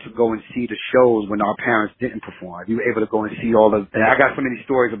were able to go and see the shows when our parents didn't perform. We were able to go and see all of. And I got so many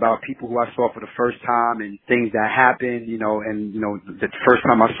stories about people who I saw for the first time and things that happened, you know, and you know, the first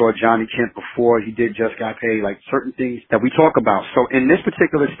time I saw Johnny Kemp before he did Just Got Paid, like certain things that we talk about. So in this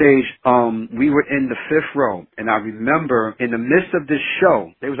particular stage, we were in the 5th row, and I remember in the midst of this show,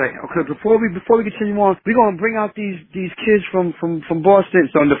 they was like, okay, before we continue on, we're gonna bring out these kids from Boston.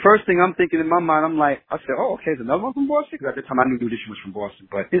 So the first thing I'm thinking in my mind, I said, oh, okay, there's another one from Boston? Because at the time I knew New Edition was from Boston,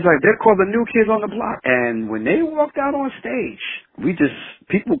 but it's like they're called the New Kids on the Block. And when they walked out on stage,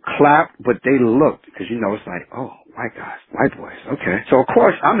 people clapped, but they looked, because you know it's like, oh, white guys, white boys, okay. So of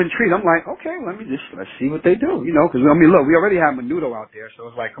course I'm intrigued. I'm like, okay, let's see what they do, you know, because I mean, look, we already have Menudo out there, so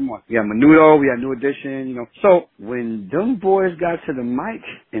it's like, come on, we have Menudo, we have New Edition, you know. So when them boys got to the mic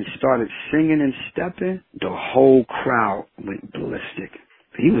and started singing and stepping, the whole crowd went ballistic.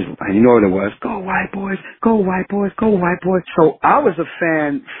 He was, and you know what it was, go white boys, go white boys, go white boys. So I was a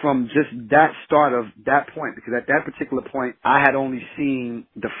fan from just that start of that point, because at that particular point, I had only seen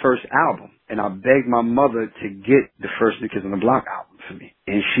the first album, and I begged my mother to get the first New Kids on the Block album for me.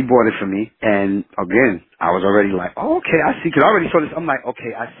 And she bought it for me, and again, I was already like, oh, okay, I see, because I already saw this. I'm like,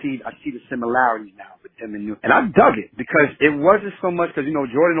 okay, I see the similarities now with them and New. And I dug it, because it wasn't so much, because, you know,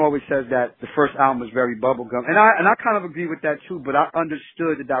 Jordan always says that the first album was very bubblegum, and I kind of agree with that too, but I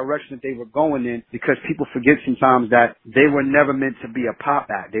understood the direction that they were going in, because people forget sometimes that they were never meant to be a pop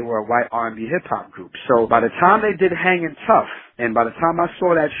act. They were a white R&B hip-hop group. So by the time they did Hangin' Tough, and by the time I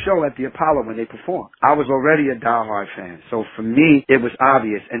saw that show at the Apollo when they performed, I was already a diehard fan. So for me, it was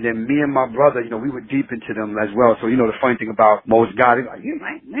obvious. And then me and my brother, you know, we were deep into them as well. So, you know, the funny thing about Mo's God, he was like, you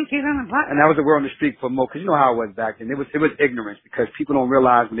like New Kids on the Block? And that was the word on the street for Mo, because you know how it was back then. It was ignorance, because people don't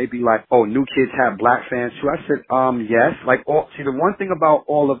realize when they be like, oh, New Kids have black fans too. I said, yes. Like, see, the one thing about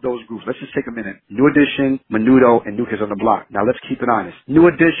all of those groups, let's just take a minute. New Edition, Menudo, and New Kids on the Block. Now let's keep it honest. New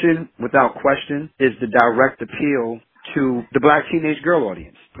Edition, without question, is the direct appeal to the black teenage girl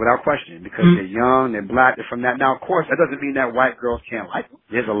audience, without question, because they're young, they're black, they're from that. Now, of course, that doesn't mean that white girls can't like them.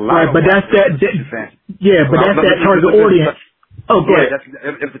 There's a lot of but that's that fans. Yeah, but that's that target audience. Oh, go ahead.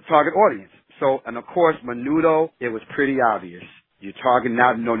 That's the target audience. So, and of course, Menudo, it was pretty obvious. You're talking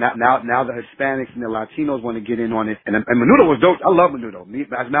now, you know, now the Hispanics and the Latinos want to get in on it. And Menudo was dope. I love Menudo.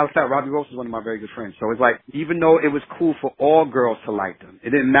 As a matter of fact, Robbie Rose is one of my very good friends. So it's like, even though it was cool for all girls to like them,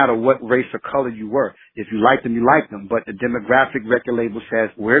 it didn't matter what race or color you were. If you liked them, you liked them. But the demographic record label says,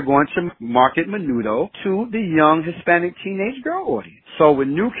 we're going to market Menudo to the young Hispanic teenage girl audience. So with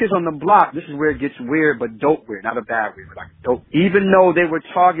New Kids on the Block, this is where it gets weird, but dope weird. Not a bad weird, but like dope. Even though they were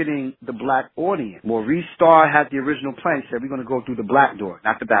targeting the black audience, Maurice Starr had the original plan. He said, we're going to go through the black door.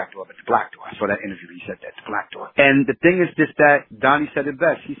 Not the back door, but the black door. I saw that interview. He said that, the black door. And the thing is just that Donnie said it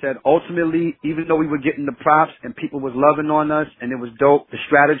best. He said, ultimately, even though we were getting the props and people was loving on us and it was dope, the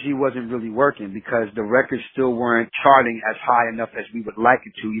strategy wasn't really working, because the records still weren't charting as high enough as we would like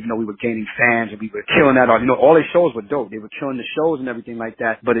it to, even though we were gaining fans and we were killing that. You know, all their shows were dope. They were killing the shows and everything like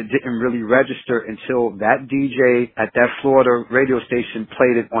that, but it didn't really register until that DJ at that Florida radio station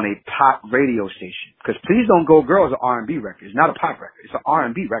played it on a pop radio station. Because Please Don't Go Girl is an R&B record. It's not a pop record. It's an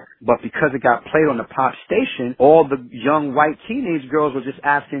R&B record. But because it got played on the pop station, all the young white teenage girls were just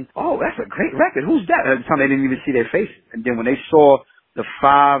asking, oh, that's a great record. Who's that? At the time, they didn't even see their faces. And then when they saw the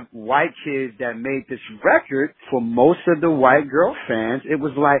 5 white kids that made this record, for most of the white girl fans, it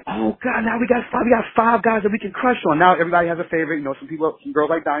was like, oh God, now we got 5 guys that we can crush on. Now everybody has a favorite. You know, some girls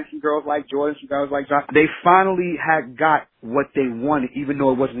like Donnie, some girls like Jordan, some girls like John. They finally had got what they wanted, even though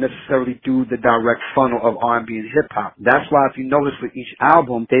it wasn't necessarily through the direct funnel of R&B and hip-hop. That's why if you notice with each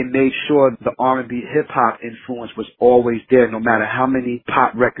album, they made sure the R&B hip-hop influence was always there, no matter how many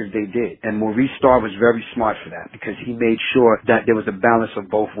pop records they did. And Maurice Starr was very smart for that, because he made sure that there was a balance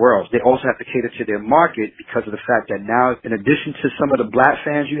of both worlds. They also have to cater to their market, because of the fact that now, in addition to some of the black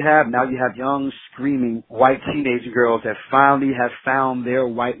fans you have, now you have young, screaming, white teenage girls that finally have found their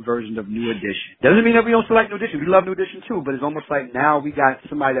white version of New Edition. Doesn't mean that we don't still like New Edition. We love New Edition too, but it's almost like now we got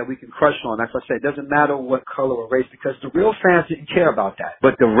somebody that we can crush on. That's what I said. It doesn't matter what color or race, because the real fans didn't care about that.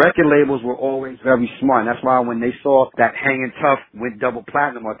 But the record labels were always very smart. And that's why when they saw that Hangin' Tough went double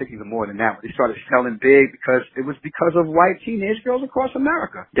platinum, or I think even more than that, they started selling big, because it was because of white teenage girls across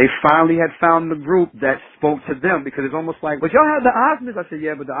America. They finally had found the group that spoke to them, because it's almost like, but y'all had the Osmonds? I said,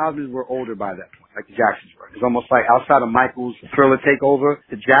 yeah, but the Osmonds were older by that point, like the Jacksons were. It's almost like outside of Michael's Thriller takeover,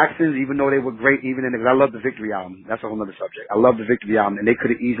 the Jacksons, even though they were great, even in the, I love the Victory album. That's a whole other subject. I love the Victory album, and they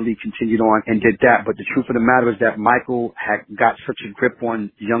could have easily continued on and did that. But the truth of the matter is that Michael had got such a grip on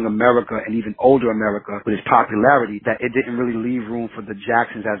young America and even older America with his popularity that it didn't really leave room for the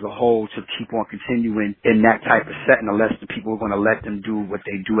Jacksons as a whole to keep on continuing in that type of setting, unless the people were going to let them do what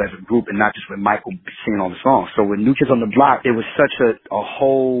they do as a group and not just with Michael singing all the songs. So with New Kids on the Block, it was such a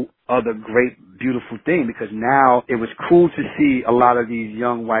whole other great, beautiful thing, because now it was cool to see a lot of these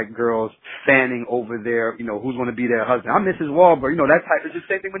young white girls fanning over their, you know, who's going to be their husband. I'm Mrs. Wahlberg, you know, that type. It's the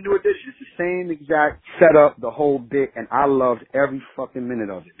same thing with New Edition. It's the same exact setup, the whole bit, and I loved every fucking minute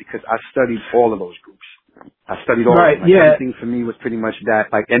of it, because I studied all of those groups. I studied all of them. Like, everything for me was pretty much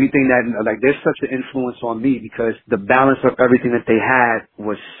that. Like, anything that, like, there's such an influence on me, because the balance of everything that they had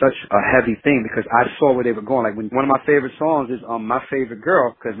was such a heavy thing, because I saw where they were going. Like, when one of my favorite songs is My Favorite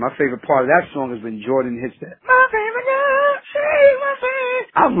Girl, because my favorite part of that song is when Jordan hits that. My favorite girl, she's my favorite.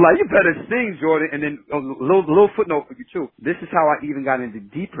 I was like, you better sing, Jordan. And then a little footnote for you, too. This is how I even got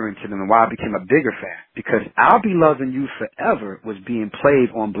deeper into them and why I became a bigger fan. Because I'll Be Loving You Forever was being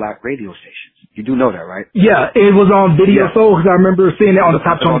played on black radio stations. You do know that, right? Yeah, it was on Video Soul, because I remember seeing it on the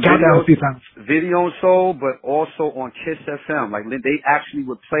Top 20 Countdown a few times. Video Soul, but also on Kiss FM. Like, they actually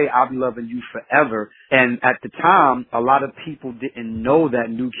would play I'll Be Loving You Forever. And at the time, a lot of people didn't know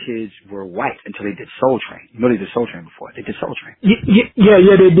that New Kids were white until they did Soul Train. You know they did Soul Train before. They did Soul Train.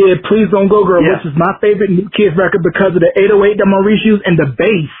 Yeah, they did. Please Don't Go Girl, which is my favorite New Kids record because of the 808 that Maurice used and the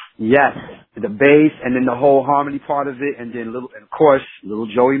bass. Yes. The bass, and then the whole harmony part of it, and then and of course, little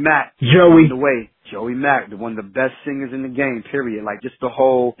Joey Mack. Joey. The way. Joey Mack, one of the best singers in the game, period. Like, just the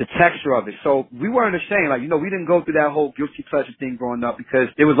texture of it. So, we weren't ashamed. Like, you know, we didn't go through that whole guilty pleasure thing growing up, because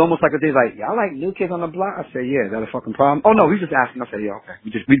it was almost like a day like, y'all like New Kids on the Block? I said, yeah, is that a fucking problem? Oh, no, we just asking. I said, yeah, okay.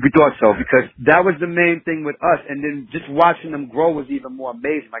 We thought so, because that was the main thing with us. And then just watching them grow was even more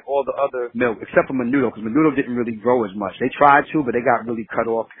amazing. Like, all the other, except for Menudo, because Menudo didn't really grow as much. They tried to, but they got really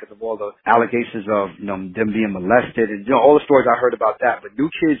cut off because of all the allegations of, you know, them being molested and, you know, all the stories I heard about that. But New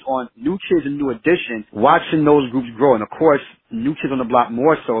Kids and New Edition, watching those groups grow, and of course, New Kids on the Block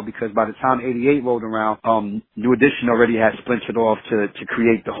more so, because by the time 88 rolled around, New Edition already had splintered off to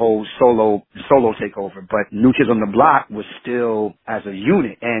create the whole solo takeover. But New Kids on the Block was still as a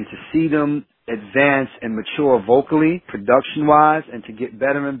unit, and to see them advance and mature vocally, production-wise, and to get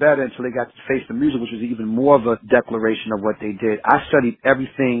better and better until they got to Face the Music, which was even more of a declaration of what they did. I studied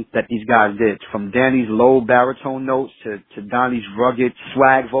everything that these guys did, from Danny's low baritone notes to Donnie's rugged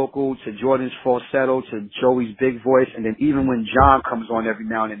swag vocal to Jordan's falsetto to Joey's big voice, and then even when John comes on every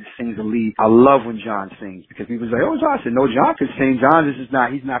now and then and sings a lead, I love when John sings, because people say, oh, John. I said, no, John can sing.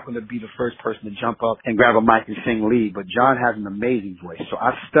 He's not going to be the first person to jump up and grab a mic and sing lead, but John has an amazing voice. So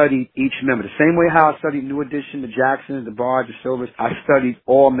I studied each member. The same way how I studied New Edition, the Jacksons, the Bards, the Silvers, I studied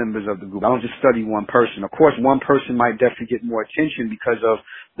all members of the group. I don't just study one person. Of course, one person might definitely get more attention because of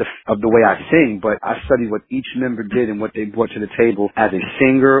the way I sing, but I studied what each member did and what they brought to the table as a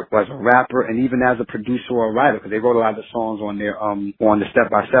singer, or as a rapper, and even as a producer or a writer, because they wrote a lot of the songs on their on the Step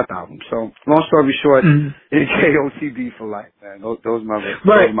by Step album. So, long story short, it's KOTB for life, man. Those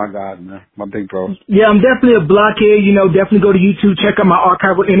are my guys, man. My big bros. Yeah, I'm definitely a blockhead. You know, definitely go to YouTube, check out my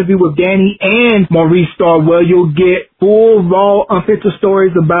archival interview with Danny and Maurice Starr, where you'll get full, raw, unfiltered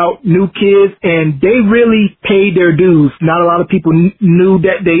stories about New Kids, and they really paid their dues. Not a lot of people knew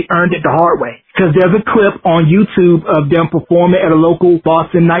that they earned it the hard way. because there's a clip on YouTube of them performing at a local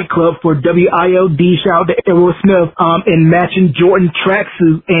Boston nightclub for WILD. Shout out to Errol Smith, in matching Jordan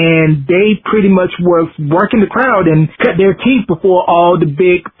tracksuit, and they pretty much was working the crowd and cut their teeth before all the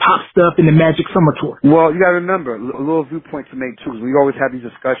big pop stuff in the Magic Summer Tour. Well, you gotta remember, a little viewpoint to make too. We always have these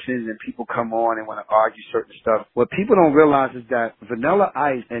discussions and people come on and want to argue certain stuff. What people don't realize is that Vanilla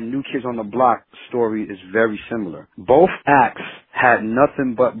Ice and New Kids on the Block story is very similar. Both acts had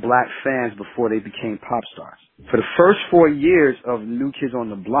nothing but black fans before they became pop stars. For the first 4 years of New Kids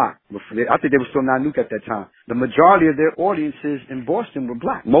on the Block, I think they were still not Nuke at that time, the majority of their audiences in Boston were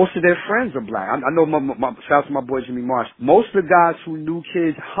black. Most of their friends are black. I know shout out to my boy Jimmy Marsh. Most of the guys who New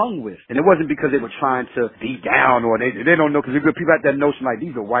Kids hung with, and it wasn't because they were trying to be down or they don't know, because people have that notion like,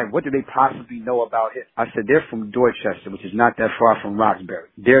 these are white. What do they possibly know about it? I said, they're from Dorchester, which is not that far from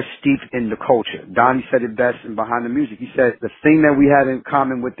Roxbury. They're steeped in the culture. Donnie said it best in Behind the Music. He said, the thing that we had in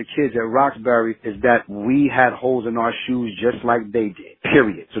common with the kids at Roxbury is that we had holes in our shoes just like they did,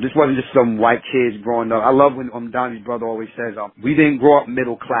 period. So this wasn't just some white kids growing up. I love when Donnie's brother always says, we didn't grow up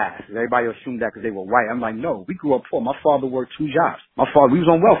middle class. Everybody assumed that because they were white. I'm like, no, we grew up poor. My father worked 2 jobs. We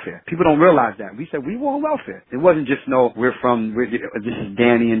was on welfare. People don't realize that. We said we were on welfare. It wasn't just, no, this is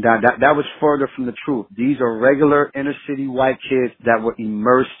Danny and Don. That was further from the truth. These are regular inner city white kids that were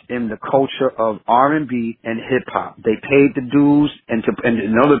immersed in the culture of R&B and hip hop. They paid the dues, and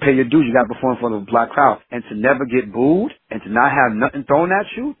in order to pay your dues, you got to perform in front of a black crowd. And to never get booed and to not have nothing thrown at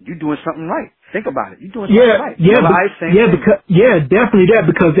you, you're doing something right. Think about it. You're doing something right. Definitely that,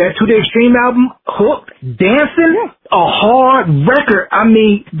 because that To The Extreme album, Hooked, Dancing, a hard record. I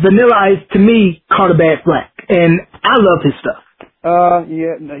mean, Vanilla Ice, to me, caught a bad flack, and I love his stuff. No, he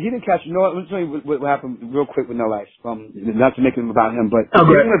didn't catch it. No, let me tell you what happened real quick with Vanilla Ice. Not to make it about him, but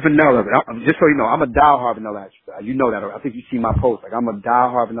with Vanilla, just so you know, I'm a diehard Vanilla Ice. You know that. I think you see my post. Like, I'm a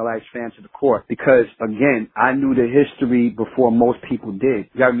diehard Vanilla Ice fan to the core because, again, I knew the history before most people did.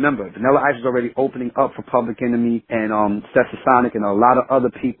 You gotta remember, Vanilla Ice was already opening up for Public Enemy and Stetsasonic and a lot of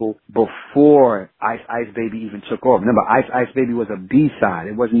other people before Ice Ice Baby even took off. Remember, Ice Ice Baby was a B-side.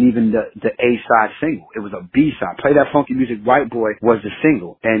 It wasn't even the A-side single. It was a B-side. Play That Funky Music, White Boy was the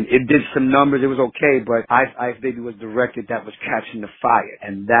single, and it did some numbers. It was okay, but Ice Ice Baby was the record that was catching the fire,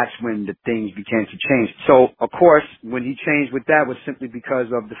 and that's when the things began to change. So, of course, when he changed with that was simply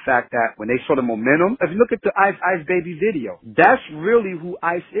because of the fact that when they saw the momentum, if you look at the Ice Ice Baby video, that's really who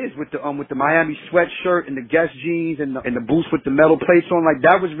Ice is with the Miami sweatshirt and the Guess jeans and the boots with the metal plates on. Like,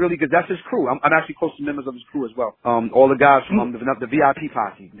 that was really, because that's his crew. I'm actually close to members of his crew as well. All the guys from the VIP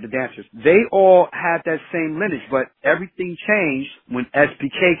posse, the dancers, they all had that same lineage, but everything changed when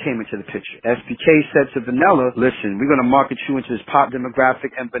SPK came into the picture. SPK said to Vanilla, listen, we're going to market you into this pop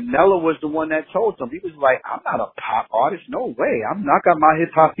demographic, and Vanilla was the one that told them. He was like, I'm not a pop artist. No way. I'm not got my hip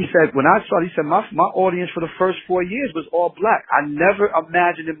hop. He said, when I started, he said, my audience for the first 4 years was all black. I never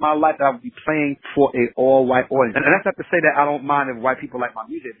imagined in my life that I would be playing for a all white audience. And that's not to say that I don't mind if white people like my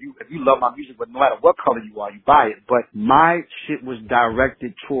music. If you love my music, but no matter what color you are, you buy it. But my shit was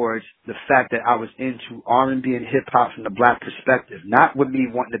directed towards the fact that I was into R&B and hip hop from the black perspective. Not with me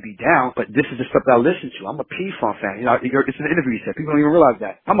wanting to be down, but this is the stuff that I listen to. I'm a P-Funk fan. You know, it's an interview you said. People don't even realize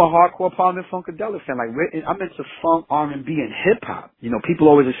that. I'm a hardcore Parliament Funkadelic fan. Like, I'm into funk, R&B, and hip-hop. You know, people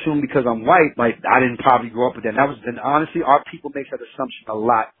always assume because I'm white, like, I didn't probably grow up with that. And honestly, our people make that assumption a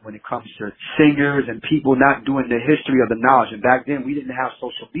lot when it comes to singers and people not doing the history of the knowledge. And back then, we didn't have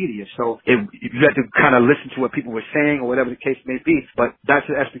social media, so you had to kind of listen to what people were saying or whatever the case may be. But that's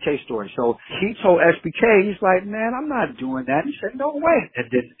the SPK story. So he told SPK, he's like, man, I'm not doing that. He said, no way.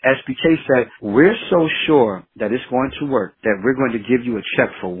 And then SPK said, we're so sure that it's going to work that we're going to give you a check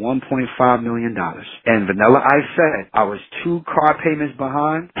for $1.5 million. And Vanilla Ice said, I was 2 car payments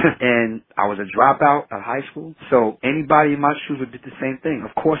behind and I was a dropout of high school. So anybody in my shoes would do the same thing.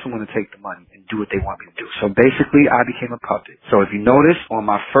 Of course I'm going to take the money and do what they want me to do. So basically I became a puppet. So if you notice, on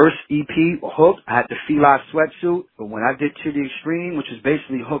my first EP, Hook, I had the Fila sweatsuit. But when I did To The Extreme, which is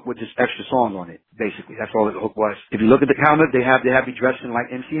basically Hook with just extra songs on it, basically. That's all the Hook was. If you look at the counter, they have me dressing like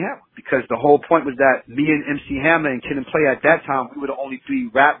MC Hammer. Because the whole point was that me and MC Hammer and Kid and Play at that time, we were the only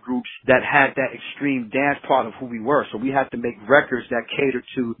 3 rap groups that had that extreme dance part of who we were. So we had to make records that catered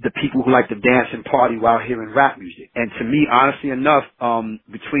to the people who like to dance and party while hearing rap music. And to me, honestly enough,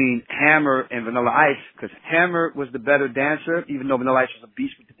 between Hammer and Vanilla Ice, because Hammer was the better dancer, even though Vanilla Ice was a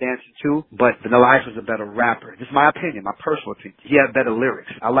beast with the dancing too, but Vanilla Ice was a better rapper. This is my opinion, my personal opinion. He had better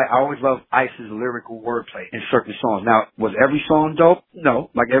lyrics. I always loved Ice's lyrical wordplay in certain songs. Now, was every song dope? No.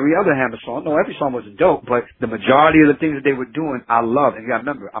 Like every other Hammer song. No, every song wasn't dope, but the majority of the things that they were doing, I loved. And you gotta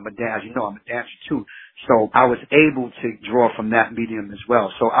remember, as you know, I'm a dancer too. So I was able to draw from that medium as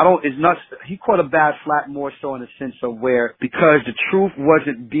well. So it's not, he caught a bad flat more so in the sense of where, because the truth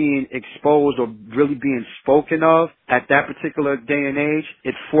wasn't being exposed or really being spoken of at that particular day and age,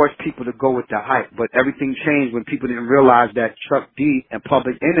 it forced people to go with the hype. But everything changed when people didn't realize that Chuck D and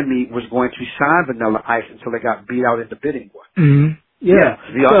Public Enemy was going to sign Vanilla Ice until they got beat out in the bidding war. Mm-hmm. Yeah.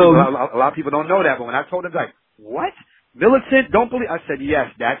 So, a lot of people don't know that, but when I told them, like, what? Militant, don't believe. I said,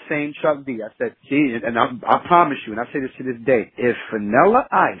 yes, that same Chuck D. I said, see, and I promise you, and I say this to this day, if Vanilla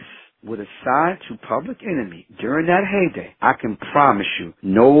Ice would have signed to Public Enemy during that heyday, I can promise you,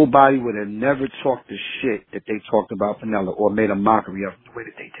 nobody would have never talked the shit that they talked about Vanilla or made a mockery of the way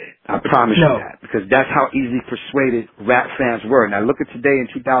that they did. I promise you that, because that's how easily persuaded rap fans were. Now look at today in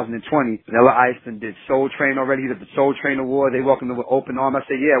 2020, Vanilla Ice did Soul Train already. He did the Soul Train Award. They welcomed him with open arms. I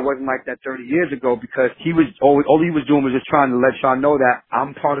said, yeah, it wasn't like that 30 years ago, because he was all he was doing was just trying to let y'all know that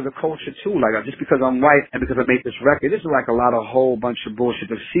I'm part of the culture too. Like, just because I'm white and because I made this record, this is like a lot of whole bunch of bullshit.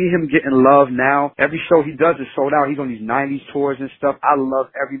 To see him getting love now, every show he does is sold out. He's on these 90s tours and stuff. I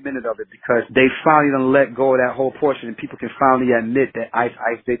love every minute of it, because they finally done let go of that whole portion, and people can finally admit that Ice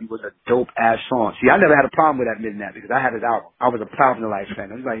Ice Baby was a dope ass song. See, I never had a problem with admitting that, because I had his album. I was a proud Vanilla Ice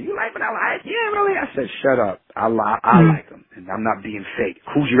fan. I was like, you like Vanilla Ice? Yeah, really? I said, shut up. I like him, and I'm not being fake.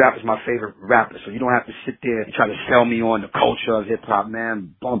 Coogee Rap is my favorite rapper, so you don't have to sit there and try to sell me on the culture of hip hop,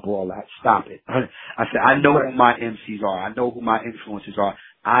 man. Bump all that. Stop it. I said, I know who my MCs are. I know who my influences are.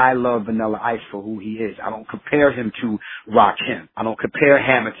 I love Vanilla Ice for who he is. I don't compare him to Rakim. I don't compare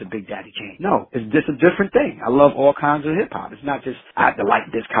Hammer to Big Daddy Kane. No, it's just a different thing. I love all kinds of hip hop. It's not just I have to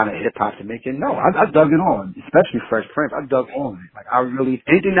like this kind of hip hop to make it. No, I dug it all, especially Fresh Prince. I dug all of it. Like, I really,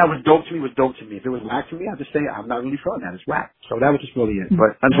 anything that was dope to me was dope to me. If it was whack to me, I just say I'm not really feeling that. It's whack. So that was just really it.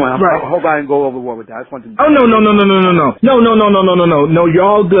 But I just want, I hope I didn't go overboard with that. I just wanted to. Oh no. No, you're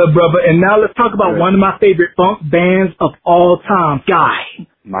all good, brother. And now let's talk about one of my favorite funk bands of all time, Sky.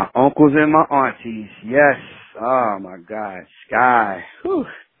 My uncles and my aunties, yes. Oh my God, Sky. Whew.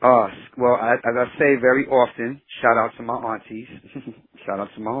 Well, as I say very often, shout out to my aunties, shout out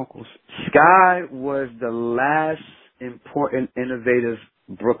to my uncles. Sky was the last important, innovative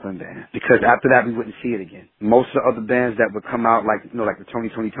Brooklyn band, because after that we wouldn't see it again. Most of the other bands that would come out, like, like the Tony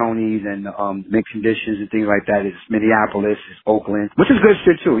Tonys and Mint Conditions and things like that, is Minneapolis, is Oakland, which is good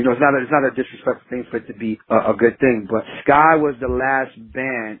shit too. It's not a disrespectful thing for it to be a good thing, but Sky was the last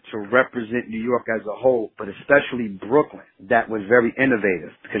band to represent New York as a whole, but especially Brooklyn, that was very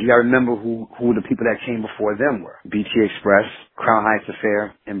innovative, because you gotta remember who the people that came before them were. BT Express, Crown Heights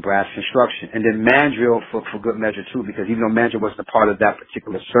Affair, and Brass Construction. And then Mandrill for good measure too, because even though Mandrill wasn't a part of that particular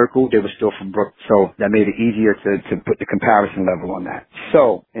circle, they were still from Brooklyn. So that made it easier to put the comparison level on that.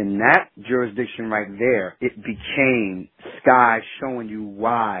 So in that jurisdiction right there, it became Sky showing you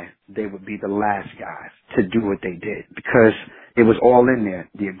why they would be the last guys to do what they did, because it was all in there.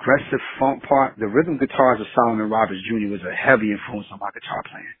 The aggressive funk part, the rhythm guitars of Solomon Roberts Jr. was a heavy influence on my guitar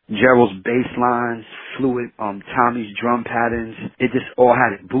playing. Gerald's bass lines, fluid, Tommy's drum patterns, it just all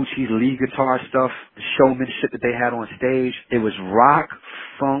had it. Bootsy's lead guitar stuff, the showmanship that they had on stage, it was rock,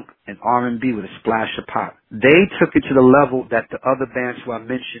 funk, and R&B with a splash of pop. They took it to the level that the other bands who I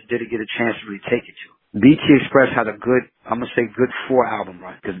mentioned didn't get a chance to really take it to. BT Express had a good, I'm going to say good 4-album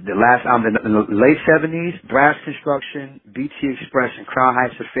run. Because the last album, in the late 70s, Brass Construction, BT Express, and Crown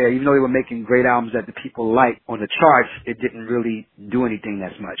Heights Affair, even though they were making great albums that the people liked on the charts, it didn't really do anything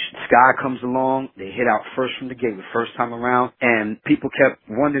as much. Sky comes along, they hit out first from the gate, the first time around, and people kept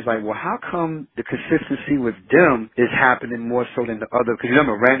wondering, like, well, how come the consistency with them is happening more so than the other? Because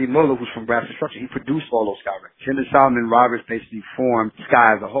remember, Randy Muller, who's from Brass Construction, he produced all those Sky records. Him and Solomon Roberts basically formed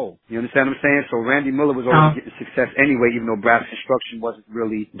Sky as a whole. You understand what I'm saying? So Randy Muller was already getting success anyway, even though Brass Construction wasn't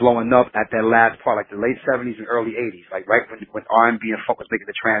really blowing up at that last part, like the late 70s and early 80s, like right when R&B and funk was making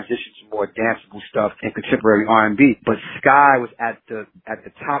the transition to more danceable stuff and contemporary R&B. But Sky was at the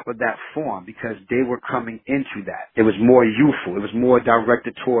top of that form, because they were coming into that. It was more youthful. It was more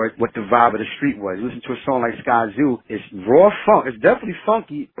directed toward what the vibe of the street was. You listen to a song like Sky Zoo, it's raw funk. It's definitely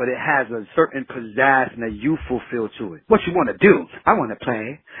funky, but it has a certain pizzazz and a youthful feel to it. What you want to do? I want to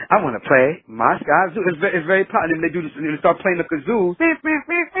play my Sky Zoo. It's very popular. And they do this, and they start playing the kazoo.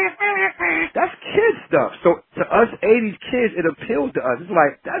 That's kid stuff. So to us 80s kids, it appeals to us. It's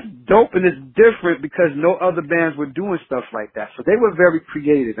like, that's dope, and it's different because no other bands were doing stuff like that. So they were very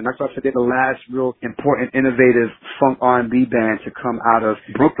creative, and that's why I said they're the last real important, innovative funk R&B band to come out of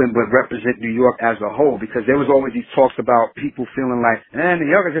Brooklyn but represent New York as a whole, because there was always these talks about people feeling like, New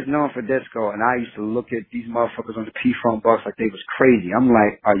York is just known for disco, and I used to look at these motherfuckers on the P-Funk bus like they was crazy. I'm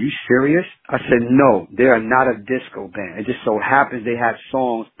like, are you serious? I said, no, they are not a disco band. It just so happens they had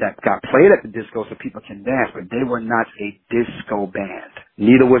songs that got played played at the disco so people can dance, but they were not a disco band.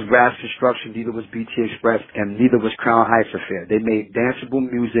 Neither was Brass Construction, neither was BT Express, and neither was Crown Heights Affair. They made danceable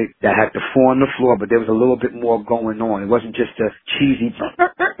music that had the four on the floor, but there was a little bit more going on. It wasn't just a cheesy.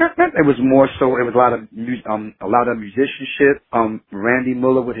 It was more so. It was a lot of musicianship. Randy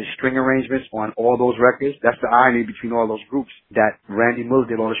Muller with his string arrangements on all those records. That's the irony between all those groups, that Randy Muller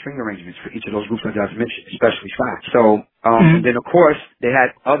did all the string arrangements for each of those groups I just mentioned, especially Sly. So. Then of course they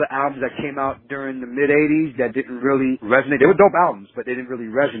had other albums that came out during the mid '80s that didn't really resonate. They were dope albums, but they didn't really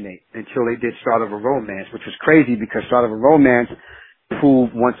resonate until they did Start of a Romance, which was crazy because Start of a Romance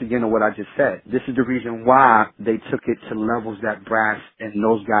proved once again what I just said. This is the reason why they took it to levels that Brass and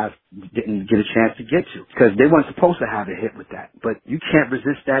those guys didn't get a chance to get to, because they weren't supposed to have a hit with that. But you can't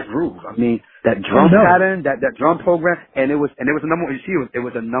resist that groove. I mean, that drum pattern, that drum program, and it was a number one. You see, it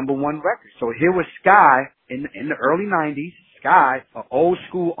was a number one record. So here was Sky in the early '90s. Sky, an old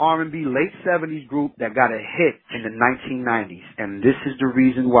school R&B late '70s group that got a hit in the 1990s, and this is the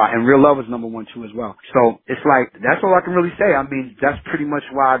reason why. And Real Love was number one too as well. So it's like, that's all I can really say. I mean, that's pretty much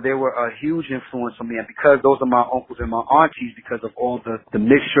why they were a huge influence on me, and because those are my uncles and my aunties, because of all the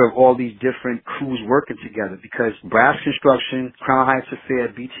mixture of all these different crews working together. Because Brass Construction, Crown Heights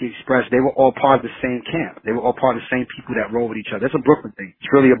Affair, BT Express, they were all part of the same camp. They were all part of the same people that roll with each other. That's a Brooklyn thing. It's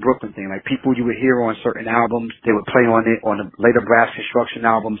really a Brooklyn thing. Like, people you would hear on certain albums, they would play on it on the later Brass Construction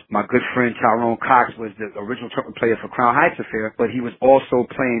albums. My good friend Tyrone Cox was the original trumpet player for Crown Heights Affair, but he was also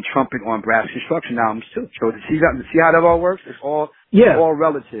playing trumpet on Brass Construction albums too. So to see how that all works, it's all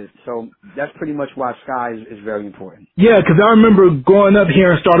relative. So that's pretty much why Sky is very important. Yeah, because I remember growing up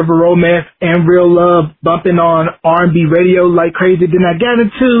hearing Start of a Romance and Real Love bumping on R&B radio like crazy. Then I got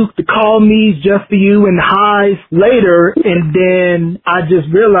into the Call Me's, Just For You, and Highs later, and then I just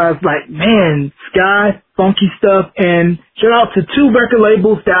realized, like, man, Sky, funky stuff, and shout out to two record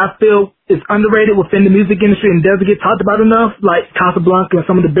labels that I feel is underrated within the music industry and doesn't get talked about enough, like Casablanca and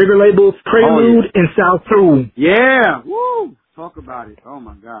some of the bigger labels, Prelude and South Tool. Yeah, woo! Talk about it. Oh,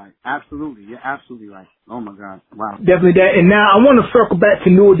 my God. Absolutely. You're absolutely right. Oh, my God. Wow. Definitely that. And now I want to circle back to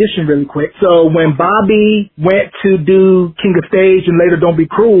New Edition really quick. So when Bobby went to do King of Stage and later Don't Be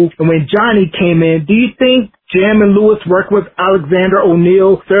Cruel, and when Johnny came in, do you think Jam and Lewis worked with Alexander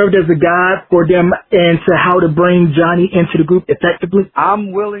O'Neal served as a guide for them and to how to bring Johnny into the group effectively?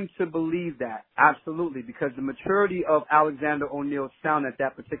 I'm willing to believe that. Absolutely. Because the maturity of Alexander O'Neal's sound at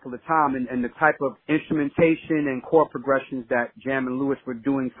that particular time and the type of instrumentation and chord progressions that Jam and Lewis were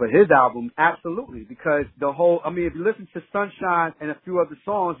doing for his album, absolutely. Because the whole, I mean, if you listen to Sunshine and a few other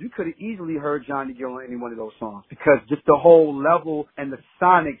songs, you could have easily heard Johnny Gill on any one of those songs. Because just the whole level and the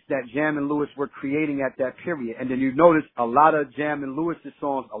sonics that Jam and Lewis were creating at that period. And then you notice a lot of Jam and Lewis's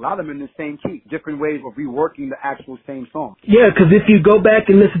songs, a lot of them in the same key, different ways of reworking the actual same song. Yeah, because if you go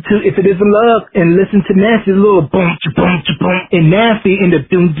back and listen to If It Isn't Love and listen to Nasty's little boom, boom, boom, and Nasty in the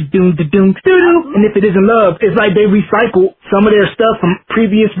doom, doom, doom, doom, and If It Isn't Love, it's like they recycled some of their stuff from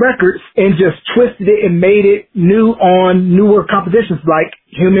previous records and just twisted it and made it new on newer compositions like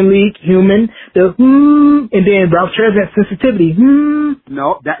Human League, Human, the and then Ralph Tresvant, Sensitivity.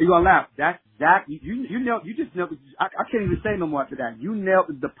 No, that you're gonna laugh. That you nailed. You just nailed. I can't even say no more after that. You nailed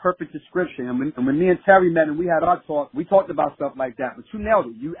the perfect description. And when me and Terry met and we had our talk, we talked about stuff like that. But you nailed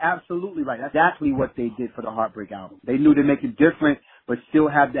it. You absolutely right. That's exactly what they did for the Heartbreak album. They knew to make it different, but still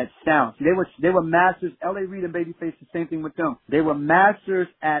have that sound. See, they were masters. L.A. Reid and Babyface, the same thing with them. They were masters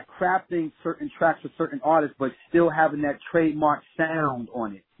at crafting certain tracks for certain artists, but still having that trademark sound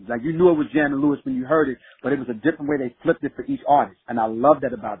on it. Like, you knew it was Jam and Lewis when you heard it, but it was a different way they flipped it for each artist. And I love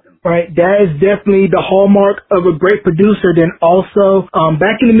that about them. Right. That is definitely the hallmark of a great producer. Then also,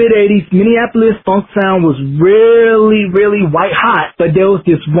 back in the mid-'80s, Minneapolis funk sound was really, really white hot. But there was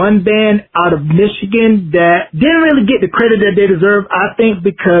this one band out of Michigan that didn't really get the credit that they deserve, I think,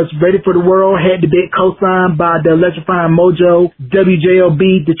 because Ready for the World had the big cosign by the electrifying Mojo,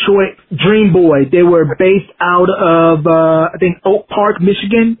 WJLB, Detroit, Dream Boy. They were based out of, I think, Oak Park,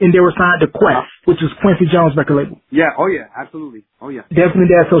 Michigan. And they were signed to Quest, which is Quincy Jones' record label. Yeah, oh yeah, absolutely. Oh yeah.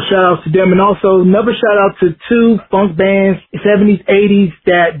 Definitely that. So shout outs to them. And also another shout out to two funk bands, 70s, 80s,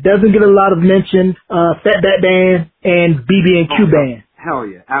 that doesn't get a lot of mention, Fatback Band and BB&Q Band. Hell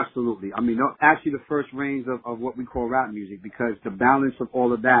yeah, absolutely. I mean, actually the first reigns of what we call rap music, because the balance of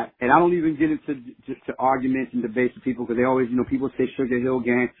all of that, and I don't even get into to arguments and debates with people, because they always, people say Sugar Hill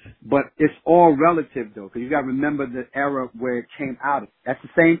Gang, but it's all relative though, because you got to remember the era where it came out of. That's the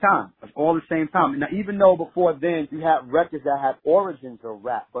same time. It's all the same time. Now, even though before then you had records that had origins of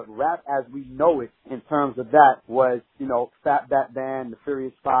rap, but rap as we know it in terms of that was, Fatback Band, the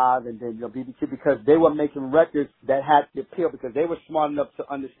Furious Five, and then, BB&Q, because they were making records that had the appeal, because they were smart enough to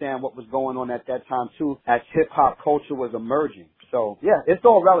understand what was going on at that time too, as hip hop culture was emerging. So yeah, it's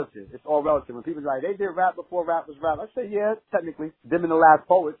all relative. It's all relative. When people are like, they did rap before rap was rap, I say, yeah, technically, them and the last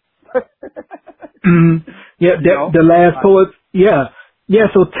poets. Yeah, the last poets. Yeah, yeah.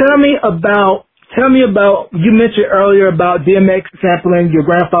 So tell me about. You mentioned earlier about DMX sampling your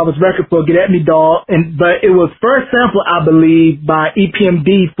grandfather's record for "Get at Me, Dawg," but it was first sampled, I believe, by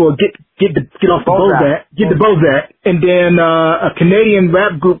EPMD for "Get Off the Bozak," "Get the Bozak," and then a Canadian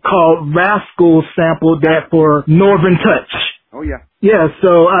rap group called Rascals sampled that for "Northern Touch." Oh yeah. Yeah.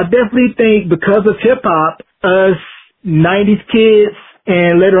 So I definitely think because of hip hop, us '90s kids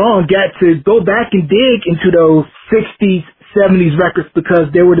and later on got to go back and dig into those '60s. 70s records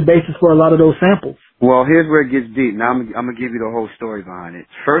because they were the basis for a lot of those samples. Well, here's where it gets deep. Now I'm gonna give you the whole story behind it.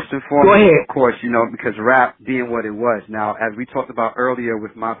 First and foremost, of course, because rap being what it was. Now, as we talked about earlier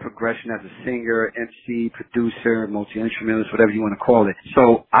with my progression as a singer, MC, producer, multi-instrumentalist, whatever you want to call it.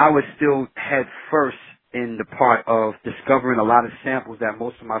 So I was still head first in the part of discovering a lot of samples that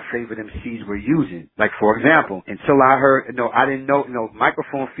most of my favorite MCs were using. Like, for example, until I heard, I didn't know,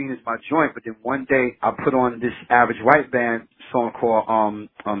 Microphone Fiend is my joint, but then one day I put on this Average White Band song called,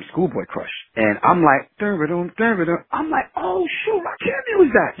 Schoolboy Crush. And I'm like, I'm like, oh shoot, I can't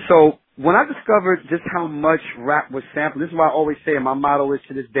use that. So, when I discovered just how much rap was sampled, this is why I always say, and my motto is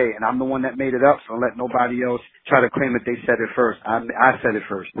to this day, and I'm the one that made it up, so don't let nobody else try to claim that they said it first. I said it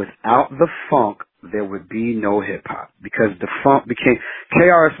first. Without the funk, there would be no hip-hop, because the funk became,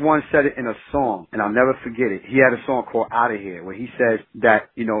 KRS-One said it in a song, and I'll never forget it. He had a song called Outta Here, where he says that,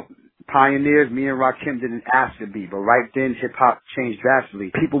 pioneers, me and Rakim didn't ask to be, but right then hip-hop changed drastically.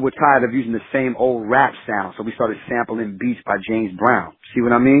 People were tired of using the same old rap sound, so we started sampling beats by James Brown. See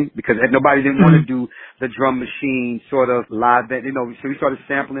what I mean? Because nobody didn't want to do the drum machine sort of live band, so we started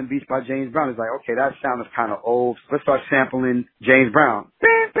sampling beats by James Brown. It's like, okay, that sound is kind of old. Let's start sampling James Brown.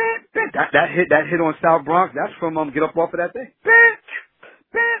 That hit on South Bronx, that's from Get Up Off of That Thing.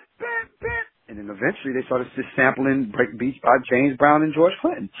 And then eventually they started just sampling break beats by James Brown and George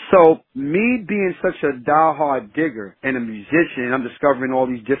Clinton. So me being such a diehard digger and a musician, and I'm discovering all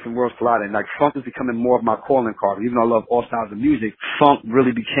these different worlds colliding. Like funk is becoming more of my calling card. Even though I love all styles of music, funk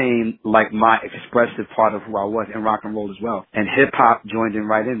really became like my expressive part of who I was, and rock and roll as well. And hip hop joined in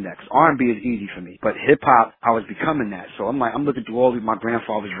right in that. 'Cause R&B is easy for me, but hip hop, I was becoming that. So I'm looking through all of my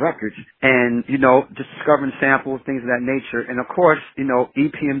grandfather's records and, just discovering samples, things of that nature. And of course,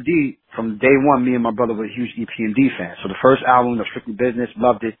 EPMD, from day one, me and my brother were huge EPMD fans. So the first album, The Strictly Business,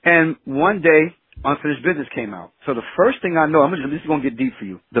 loved it. And one day, Unfinished Business came out. So the first thing I know, this is going to get deep for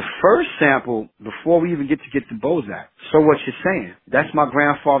you. The first sample, before we even get to Bozak, So What You're Saying, that's my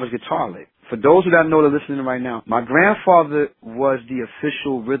grandfather's guitar lick. For those who don't know that are listening right now, my grandfather was the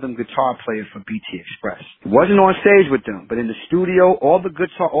official rhythm guitar player for BT Express. He wasn't on stage with them, but in the studio, all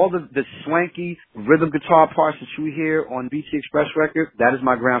the swanky rhythm guitar parts that you hear on BT Express record, that is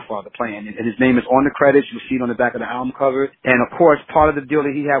my grandfather playing. And his name is on the credits. You'll see it on the back of the album cover. And of course, part of the deal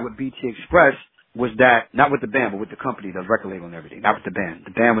that he had with BT Express was that, not with the band, but with the company, the record label and everything, not with the band.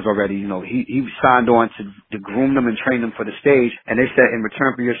 The band was already, he signed on to groom them and train them for the stage, and they said, in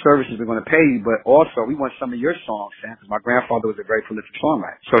return for your services, we're going to pay you, but also, we want some of your songs, Sam, because my grandfather was a very prolific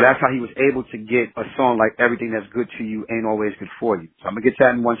songwriter. So that's how he was able to get a song like Everything That's Good to You Ain't Always Good For You. So I'm going to get to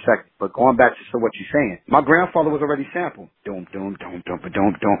that in 1 second, but going back to So What You're Saying, my grandfather was already sampled. Doom, doom, doom, doom,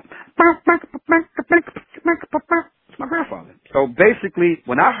 doom, doom. It's my grandfather. So basically,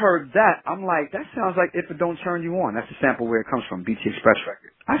 when I heard that, I'm like, that sounds like If It Don't Turn You On. That's the sample where it comes from, BT Express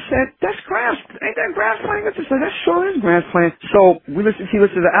record. I said, that's Gramps. Ain't that Gramps playing? I said, that sure is Gramps playing. So he listened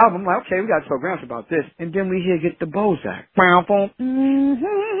to the album. I'm like, okay, we got to tell Gramps about this. And then we hear Get the Bozak. I'm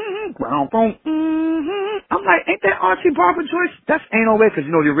like, ain't that Archie Barbara Joyce? That's Ain't No Way, because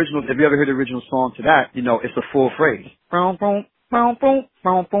the original, if you ever heard the original song to that, it's a full phrase. That's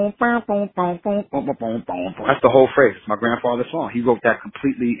the whole phrase. It's my grandfather's song. He wrote that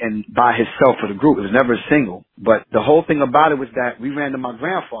completely and by himself for the group. It was never a single. But the whole thing about it was that we ran to my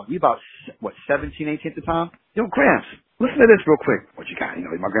grandfather. We about, 17, 18 at the time? Yo, Gramps, listen to this real quick. What you got?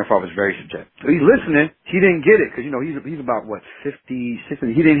 My grandfather was very subjective. So he's listening. He didn't get it because, he's about, 50,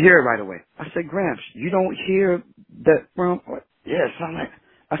 60. He didn't hear it right away. I said, Gramps, you don't hear that, what? Yes, I'm like,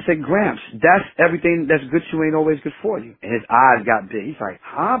 I said, Gramps, that's Everything That's Good to You Ain't Always Good For You. And his eyes got big. He's like,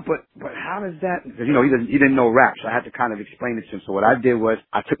 huh? But how does that? Because, he didn't know rap, so I had to kind of explain it to him. So what I did was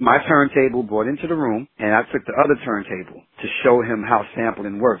I took my turntable, brought into the room, and I took the other turntable to show him how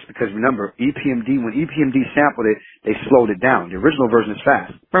sampling works. Because remember, when EPMD sampled it, they slowed it down. The original version is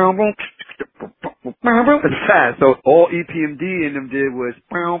fast. It's fast. So all EPMD in them did was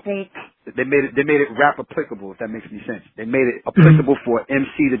they made it rap applicable, if that makes any sense. They made it applicable for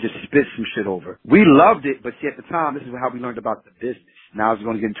MC to just spit some shit over. We loved it, but see, at the time, this is how we learned about the business. Now I was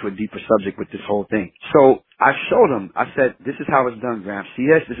going to get into a deeper subject with this whole thing. So I showed him. I said, "This is how it's done, Graham. See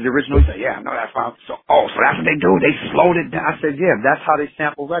this? This is the original." He said, "Yeah, no, that's fine." So that's what they do. They slowed it down. I said, "Yeah, that's how they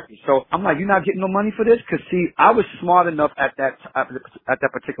sample records." So I'm like, "You're not getting no money for this?" Because see, I was smart enough at that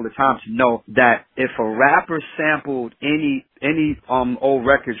particular time to know that if a rapper sampled any old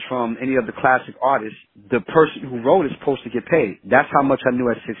records from any of the classic artists, the person who wrote is supposed to get paid. That's how much I knew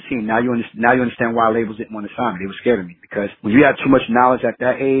at 16. Now you understand why labels didn't want to sign me. They were scared of me, because when you have too much knowledge at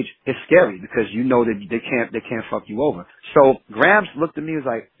that age, it's scary, because you know that they can't fuck you over. So Grams looked at me and was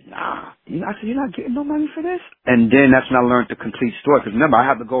like, "Nah." I said, "You're not getting no money for this?" And then that's when I learned the complete story. Because remember, I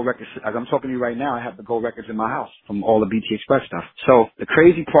have the gold records. As I'm talking to you right now, I have the gold records in my house from all the BT Express stuff. So the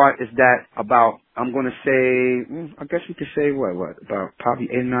crazy part is that I'm going to say, I guess you could say about probably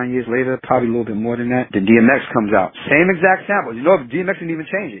 8 or 9 years later, probably a little bit more than that, the DMX comes out. Same exact sample. You know, DMX didn't even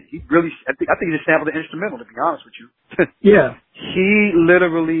change it. I think he just sampled the instrumental, to be honest with you. Yeah. He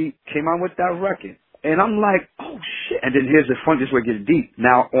literally came out with that record. And I'm like, oh shit. And then here's the fun, this is where it gets deep.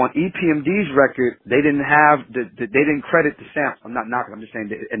 Now on EPMD's record, they didn't have they didn't credit the samples. I'm not knocking, I'm just saying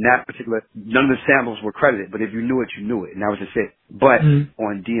that in that particular, none of the samples were credited, but if you knew it, you knew it. And that was just it. But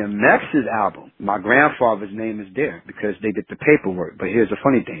on DMX's album, my grandfather's name is there because they did the paperwork. But here's the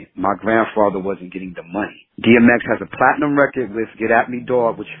funny thing. My grandfather wasn't getting the money. DMX has a platinum record with Get At Me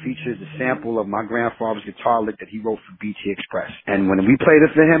Dog, which features a sample of my grandfather's guitar lick that he wrote for BT Express. And when we played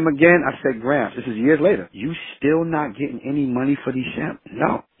it for him again, I said, "Gramps, this is years later, you still not getting any money for these samples?"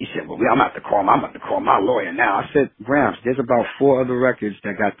 "No." He said, "Well, I'm about to call my lawyer now." I said, "Gramps, there's about 4 other records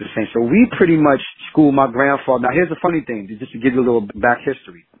that got the same." So we pretty much schooled my grandfather. Now here's the funny thing, just to give you a little back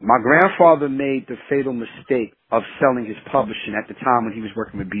history. My grandfather made the fatal mistake of selling his publishing at the time when he was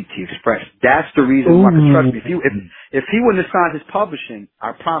working with BT Express. That's the reason why, trust me, if he wouldn't have signed his publishing,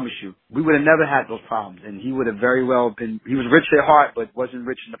 I promise you, we would have never had those problems. And he would have very well been, he was rich at heart, but wasn't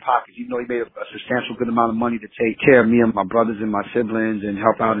rich in the pockets. Even though he made a substantial good amount of money to take care of me and my brothers and my siblings and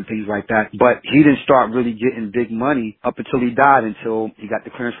help out and things like that. But he didn't start really getting big money up until he died, until he got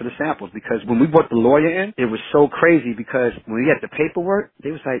the clearance for the samples. Because when we brought the lawyer in, it was so crazy, because when we had the paperwork,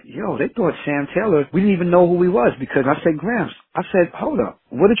 they was like, "Yo, they thought Sam Taylor, we didn't even know who he was." Because I said, "Gramps," I said, "Hold up,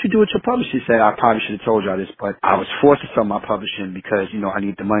 what did you do with your publishing?" He said, "I probably should have told y'all this, but I was forced to sell my publishing because, I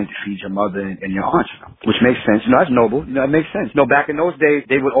need the money to feed your mother and your aunts," which makes sense. That's noble. It makes sense. Back in those days,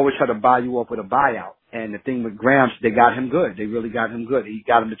 they would always try to buy you up with a buyout. And the thing with Gramps, they got him good. They really got him good. They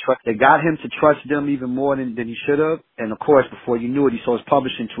got him to trust them even more than he should have. And of course, before you knew it, he sold his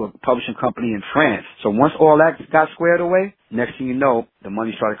publishing to a publishing company in France. So once all that got squared away, next thing you know, the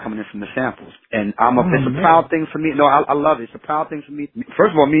money started coming in from the samples. And it's a proud thing for me. No, I love it. It's a proud thing for me.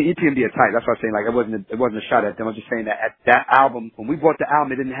 First of all, me and EPMD are tight. That's what I'm saying. Like, it wasn't a shot at them. I was just saying that at that album, when we bought the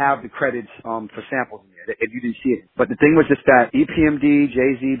album, it didn't have the credits for samples in there, if you didn't see it. But the thing was just that EPMD,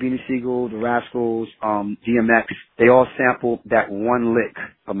 Jay-Z, Beanie Siegel, The Rascals, DMX, they all sampled that one lick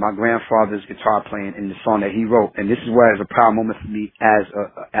of my grandfather's guitar playing in the song that he wrote. And this is where it's a proud moment for me as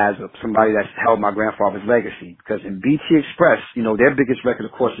somebody that's held my grandfather's legacy. Because in BT Express, their biggest record,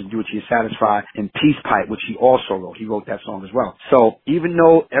 of course, is Do It Till You're Satisfied, and Peace Pipe, which he also wrote. He wrote that song as well. So even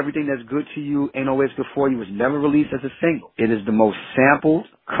though Everything That's Good to You Ain't Always Good For You was never released as a single, it is the most sampled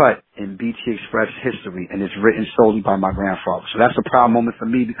cut in BT Express history, and it's written solely by my grandfather. So that's a proud moment for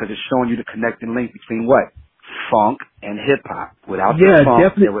me, because it's showing you the connecting link between what? Funk and hip-hop. Without the funk,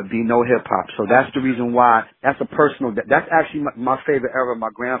 definitely, there would be no hip-hop. So that's the reason why, that's actually my favorite era of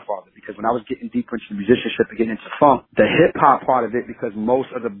my grandfather, because when I was getting deeper into musicianship and getting into funk, the hip-hop part of it, because most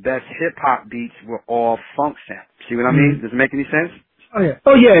of the best hip-hop beats were all funk samples. See what I mean? Does it make any sense? Oh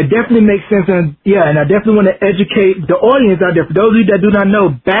yeah, it definitely makes sense, and I definitely want to educate the audience out there. For those of you that do not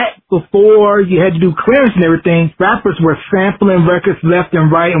know, back before you had to do clearance and everything, rappers were sampling records left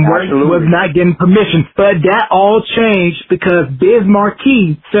and right, and was not getting permission. But that all changed because Biz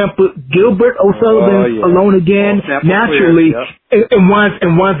Markie sampled Gilbert O'Sullivan's Alone Again naturally, and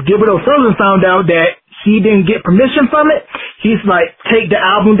once Gilbert O'Sullivan found out that he didn't get permission from it, he's like, take the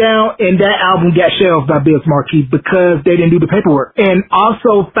album down, and that album got shelved by Biz Markie because they didn't do the paperwork. And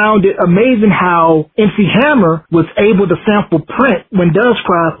also found it amazing how MC Hammer was able to sample Prince when Doves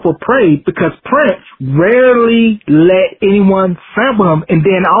Cry for Praise, because Prince rarely let anyone sample him. And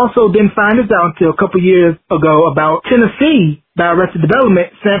then also didn't find this out until a couple years ago about Tennessee by Arrested Development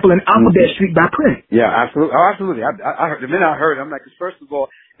sampling Alphabet Street by Prince. Yeah, absolutely. Oh, absolutely. I heard, the minute I heard it, I'm like, 'cause first of all,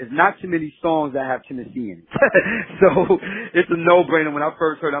 There's not too many songs that have Tennessee in it. So it's a no-brainer. When I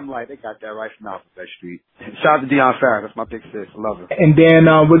first heard it, I'm like, they got that right from Alphabet Street. Shout out to Deion Farrell. That's my big sis. I love her. And then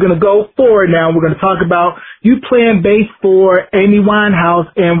we're going to go forward now. We're going to talk about you playing bass for Amy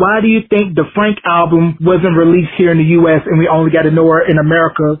Winehouse, and why do you think the Frank album wasn't released here in the U.S. and we only got to know her in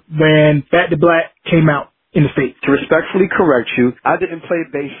America when Back to Black came out in the States? To respectfully correct you, I didn't play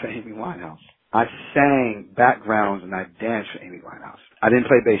bass for Amy Winehouse. I sang backgrounds and I danced for Amy Winehouse. I didn't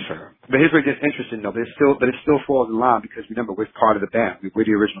play bass for her. But here's where it gets interesting though, but it still falls in line because remember, we're part of the band. We're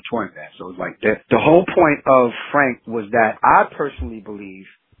the original touring band. So it's like that. The whole point of Frank was that I personally believe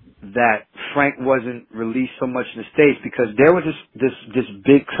that Frank wasn't released so much in the States because there was this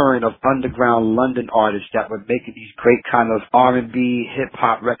big current of underground London artists that were making these great kind of R&B,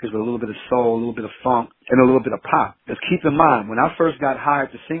 hip-hop records with a little bit of soul, a little bit of funk, and a little bit of pop. Just keep in mind, when I first got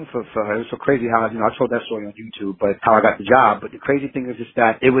hired to sing for her, it was so crazy how, I told that story on YouTube, but how I got the job. But the crazy thing is just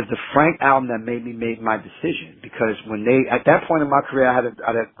that it was the Frank album that made me make my decision because when at that point in my career, I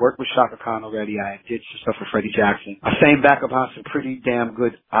had worked with Chaka Khan already. I did some stuff with Freddie Jackson. I sang back behind some pretty damn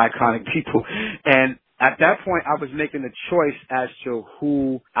good iconic people. And at that point, I was making a choice as to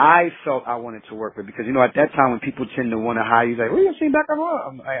who I felt I wanted to work with because, at that time when people tend to want to hire you, like, well, you sing back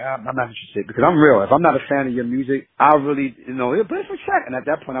on I'm not interested because I'm real. If I'm not a fan of your music, I'll really, but it's a check. And at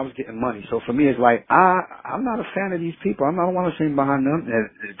that point, I was getting money. So for me, it's like, I'm not a fan of these people. I don't want to sing behind them.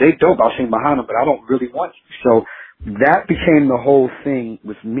 If they dope, I'll sing behind them, but I don't really want to. So that became the whole thing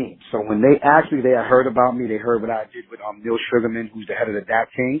with me. So when they asked me, they had heard about me. They heard what I did with Neil Sugarman, who's the head of the Dap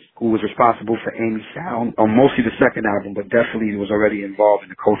Kings, who was responsible for Amy's sound, mostly the second album, but definitely was already involved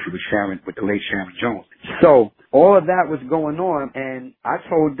in the culture with the late Sharon Jones. So all of that was going on, and I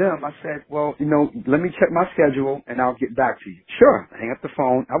told them, I said, well, let me check my schedule, and I'll get back to you. Sure. I hang up the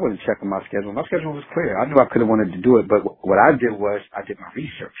phone. I wasn't checking my schedule. My schedule was clear. I knew I could have wanted to do it, but what I did was I did my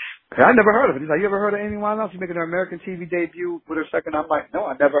research. I never heard of it. He's like, you ever heard of Amy Winehouse? She's making her American TV debut with her second. I'm like, no,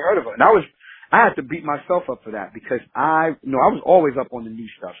 I never heard of her. And I had to beat myself up for that because I was always up on the new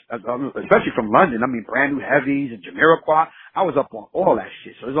stuff, especially from London. I mean, Brand New Heavies and Jamiroquai. I was up on all that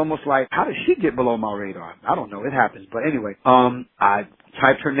shit. So it's almost like, how did she get below my radar? I don't know. It happens. But anyway, I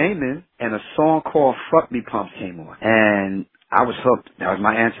typed her name in and a song called Fuck Me Pumps came on. And I was hooked. That was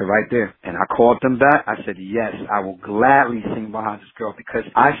my answer right there. And I called them back. I said, yes, I will gladly sing behind this girl because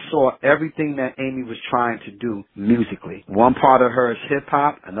I saw everything that Amy was trying to do musically. One part of her is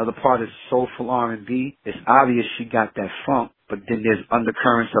hip-hop. Another part is soulful R&B. It's obvious she got that funk. But then there's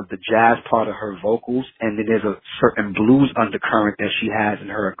undercurrents of the jazz part of her vocals, and then there's a certain blues undercurrent that she has in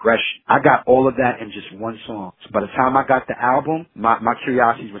her aggression. I got all of that in just one song. So by the time I got the album, my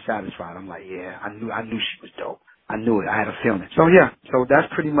curiosities were satisfied. I'm like, yeah, I knew she was dope. I knew it. I had a feeling. So yeah, so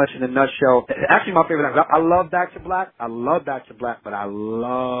that's pretty much in a nutshell. Actually, my favorite. I love Back to Black. But I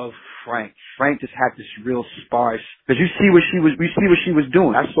love Frank. Frank just had this real sparse, because we see what she was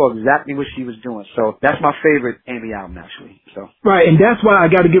doing. I saw exactly what she was doing. So that's my favorite Amy album, actually. So right, and that's why I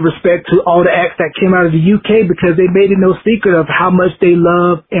got to give respect to all the acts that came out of the UK because they made it no secret of how much they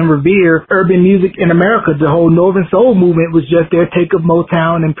love and revere urban music in America. The whole Northern Soul movement was just their take of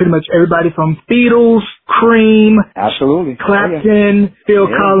Motown, and pretty much everybody from Beatles, Cream, absolutely, Clapton, Phil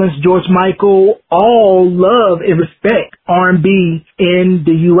Collins, George Michael, all love and respect R&B in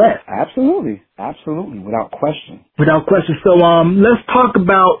the U.S. Absolutely, without question. So let's talk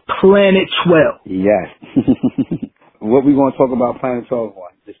about Planet 12. Yes. What we going to talk about Planet 12 on?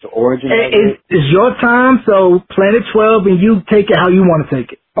 Just the origin of it? It's your time, so Planet 12, and you take it how you want to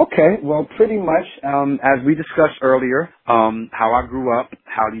take it. Okay, well, pretty much, as we discussed earlier, how I grew up,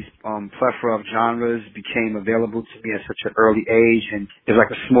 how these plethora of genres became available to me at such an early age, and it's like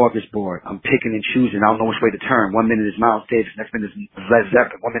a smorgasbord. I'm picking and choosing. I don't know which way to turn. 1 minute is Miles Davis, next minute is Led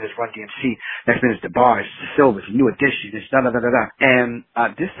Zeppelin, 1 minute is Run DMC, next minute is The Bars, Silvers, New Edition, it's da-da-da-da-da. And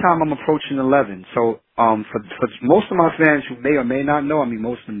this time I'm approaching 11, so for most of my fans who may or may not know, I mean,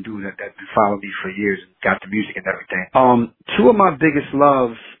 most of them do that been following me for years and got the music and everything. Two of my biggest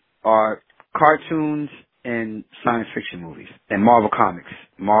loves are cartoons and science fiction movies and Marvel Comics,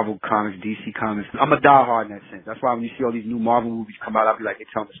 DC Comics. I'm a diehard in that sense. That's why when you see all these new Marvel movies come out, I'll be like, they're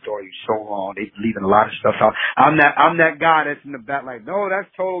telling the story so wrong. They're leaving a lot of stuff out. I'm that guy that's in the back like, no, that's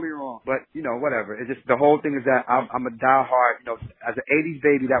totally wrong. But, whatever. It's just, the whole thing is that I'm a diehard, as an 80s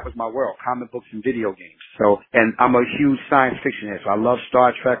baby, that was my world. Comic books and video games. So, and I'm a huge science fiction head. So I love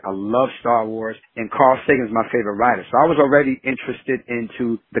Star Trek. I love Star Wars. And Carl Sagan is my favorite writer. So I was already interested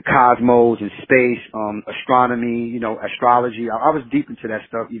into the cosmos and space, astronomy, astrology. I was deep into that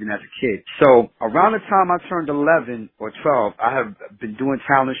stuff even as a kid. So around the time I turned 11 or 12, I have been doing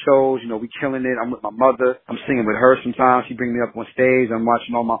talent shows. We killing it. I'm with my mother. I'm singing with her sometimes. She bring me up on stage. I'm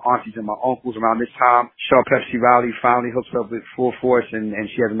watching all my aunties and my uncles around this time. Shaw Pepsi Riley finally hooks up with Full Force and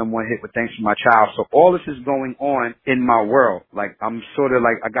she has a #1 hit with Thanks for My Child. So all this is going on in my world. Like I'm sort of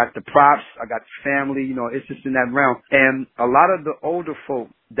like I got the props, I got the family, it's just in that realm. And a lot of the older folk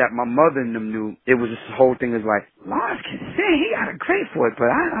that my mother and them knew, it was this whole thing is like, Lawrence can sing, he got a great for it,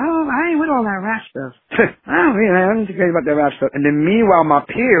 but I ain't with all that rap stuff. I'm too crazy about that rap stuff. And then meanwhile, my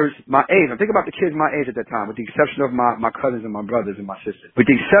peers, my age, I'm thinking about the kids my age at that time, with the exception of my cousins and my brothers and my sisters.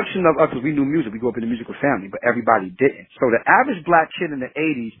 With the exception of us, because we knew music, we grew up in a musical family, but everybody didn't. So the average black kid in the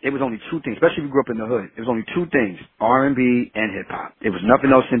 80s, it was only two things, especially if we grew up in the hood. It was only two things, R&B and hip-hop. It was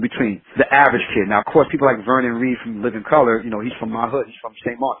nothing else in between. The average kid. Now, of course, people like Vernon Reid from Living Color, he's from my hood, he's from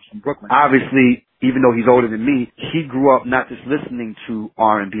St. Martin, from Brooklyn. Obviously, even though he's older than me, he grew up not just listening to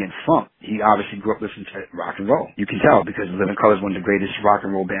R&B and funk. He obviously grew up listening to rock and roll. You can tell because Living Color is one of the greatest rock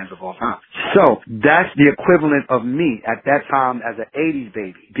and roll bands of all time. So that's the equivalent of me at that time as an 80s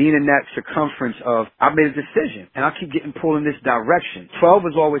baby, being in that circumference of I made a decision and I keep getting pulled in this direction.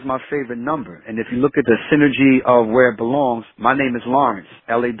 12 is always my favorite number. And if you look at the synergy of where it belongs, my name is Lawrence,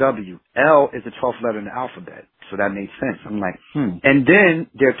 L-A-W. L is the 12th letter in the alphabet. So that made sense. I'm like, And then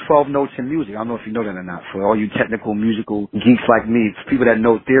there are 12 notes in music. I don't know if you know that or not. For all you technical musical geeks like me, for people that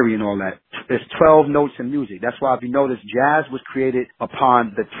know theory and all that, there's 12 notes in music. That's why if you notice, jazz was created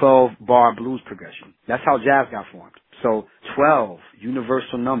upon the 12-bar blues progression. That's how jazz got formed. So 12,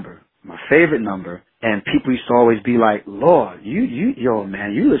 universal number, my favorite number. And people used to always be like, Lord, you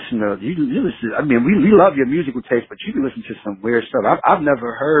listen, I mean, we love your musical taste, but you can listen to some weird stuff. I've never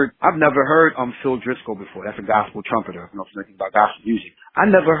heard Phil Driscoll before. That's a gospel trumpeter. I don't know if you know anything about gospel music. I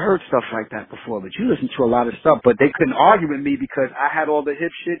never heard stuff like that before, but you listen to a lot of stuff, but they couldn't argue with me because I had all the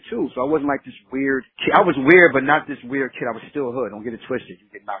hip shit too. So I wasn't like this weird kid. I was weird, but not this weird kid. I was still hood. Don't get it twisted. You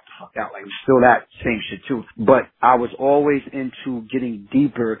get knocked the fuck out. Like, it was still that same shit too. But I was always into getting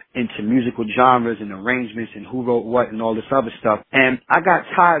deeper into musical genres and arrangements and who wrote what and all this other stuff. And I got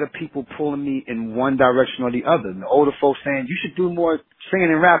tired of people pulling me in one direction or the other. And the older folks saying, you should do more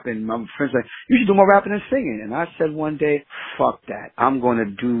singing and rapping. My friends like, you should do more rapping and singing. And I said one day, fuck that. I'm going to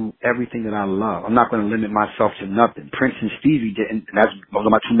do everything that I love. I'm not going to limit myself to nothing. Prince and Stevie didn't. And those are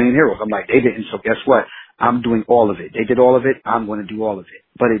my two main heroes. I'm like, they didn't. So guess what? I'm doing all of it. They did all of it. I'm going to do all of it.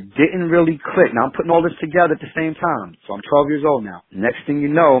 But it didn't really click. Now I'm putting all this together at the same time. So I'm 12 years old now. Next thing you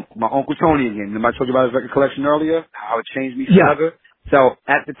know, my Uncle Tony again. Remember I told you about his record collection earlier? How it changed me forever? Yeah. So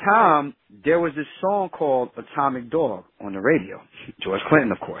at the time, there was this song called Atomic Dog on the radio. George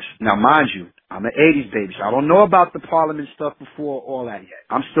Clinton, of course. Now mind you, I'm an 80s baby, so I don't know about the Parliament stuff before all that yet.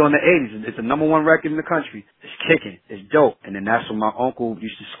 I'm still in the 80s. It's the #1 record in the country. It's kicking. It's dope. And then that's when my uncle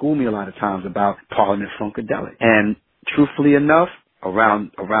used to school me a lot of times about Parliament Funkadelic. And truthfully enough,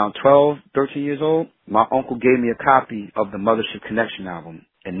 around 12, 13 years old, my uncle gave me a copy of the Mothership Connection album.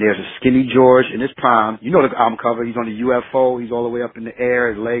 And there's a skinny George in his prime. You know the album cover. He's on the UFO. He's all the way up in the air.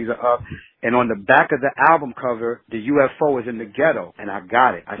 His legs are up. And on the back of the album cover, the UFO is in the ghetto. And I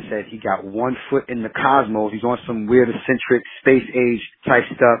got it. I said, he got one foot in the cosmos. He's on some weird eccentric space age type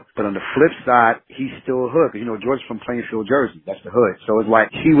stuff. But on the flip side, he's still a hood. Because, George's from Plainfield, Jersey. That's the hood. So it's like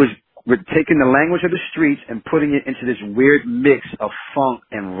he was taking the language of the streets and putting it into this weird mix of funk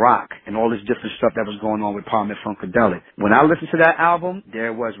and rock and all this different stuff that was going on with Parliament Funkadelic. When I listened to that album, there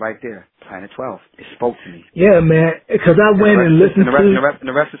it was right there, Planet 12. It spoke to me. Yeah, man, because I went and listened to... And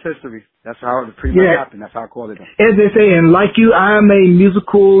the rest is history. That's how it pretty much happened. That's how I called it. As they say, and like you, I'm a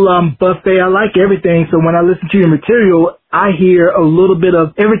musical buffet. I like everything. So when I listen to your material, I hear a little bit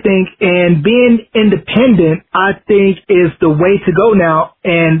of everything, and being independent, I think, is the way to go now.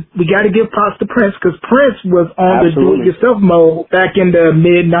 And we got to give props to Prince, because Prince was on the do-it-yourself mode back in the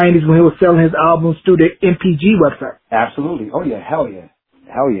mid-'90s when he was selling his albums through the MPG website. Absolutely. Oh, yeah. Hell yeah.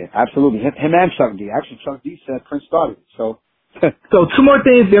 Hell yeah. Absolutely. Him and Chuck D. Actually, Chuck D said Prince started it, so... So two more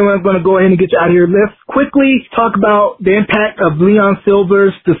things, then we're going to go ahead and get you out of here. Let's quickly talk about the impact of Leon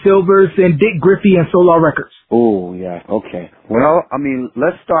Sylvers, the Sylvers, and Dick Griffey and Solar Records. Oh, yeah. Okay. Well, I mean,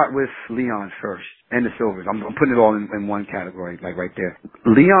 let's start with Leon first and the Sylvers. I'm putting it all in one category, like right there.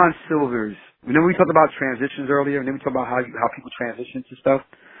 Leon Sylvers, remember we talked about transitions earlier, and then we talked about how people transition to stuff?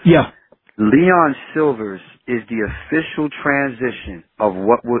 Yeah. Leon Sylvers is the official transition of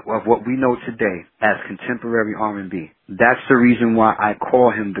what we know today as contemporary R&B. That's the reason why I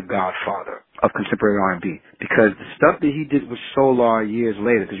call him the Godfather of contemporary R&B, because the stuff that he did with Solar years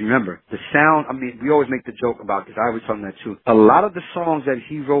later, because remember, the sound, I mean, we always make the joke about this. I always tell them that too. A lot of the songs that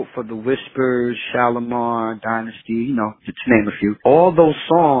he wrote for The Whispers, Shalimar, Dynasty, you know, to name a few, all those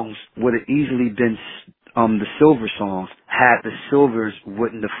songs would have easily been the Silver songs had the Silvers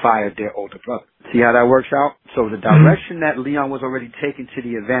wouldn't have fired their older brother. See how that works out? So the direction that Leon was already taking to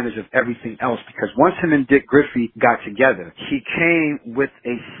the advantage of everything else, because once him and Dick Griffey got together, he came with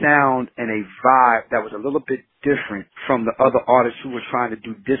a sound and a vibe that was a little bit different from the other artists who were trying to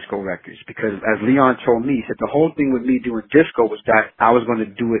do disco records. Because as Leon told me, he said the whole thing with me doing disco was that I was going to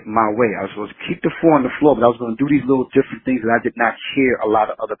do it my way. I was supposed to keep the four on the floor, but I was going to do these little different things that I did not hear a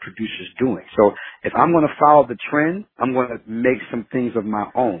lot of other producers doing. So if I'm going to follow the trend, I'm going to make some things of my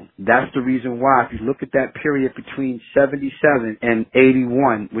own. That's the reason why, if you look at that period between 77 and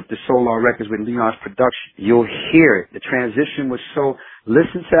 81 with the Solar Records with Leon's production, you'll hear it. The transition was so...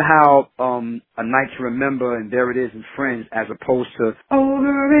 Listen to how A Night to Remember and There It Is and Friends, as opposed to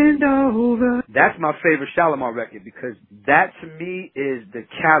Over and Over. That's my favorite Shalimar record, because that to me is the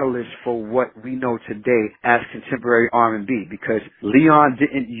catalyst for what we know today as contemporary R&B, because Leon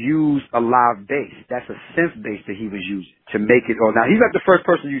didn't use a live bass. That's a synth bass that he was using to make it all. Now, he's not the first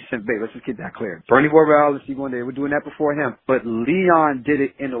person to use synth bass. Let's just get that clear. Bernie Worrell and Steve Wonder, they were doing that before him. But Leon did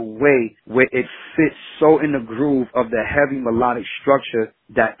it in a way where it fits so in the groove of the heavy melodic structure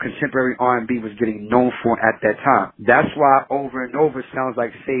that contemporary R&B was getting known for at that time. That's why Over and Over sounds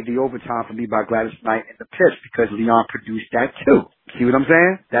like Save the Overtime for Me by Gladys Knight and the Pips, because Leon produced that too. See what I'm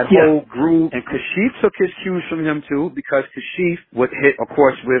saying? That whole groove. And Kashif took his cues from him too, because Kashif would hit, of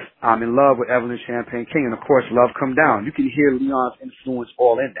course, with I'm in Love with Evelyn Champagne King, and of course, Love Come Down. You can hear Leon's influence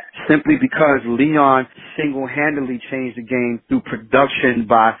all in that. Simply because Leon single-handedly changed the game through production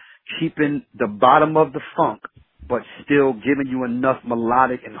by keeping the bottom of the funk, but still giving you enough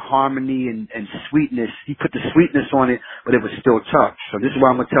melodic and harmony and sweetness. He put the sweetness on it, but it was still tough. So this is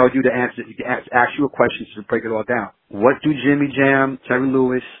why I'm going to tell you to ask you a question to break it all down. What do Jimmy Jam, Terry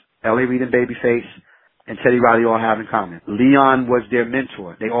Lewis, L.A. Reid and Babyface, and Teddy Riley all have in common? Leon was their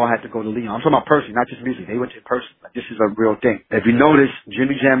mentor. They all had to go to Leon. I'm talking about personally, not just music. They went to person. Like, this is a real thing. If you notice,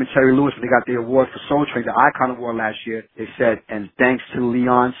 Jimmy Jam and Terry Lewis, when they got the award for Soul Train, the Icon Award last year, they said, and thanks to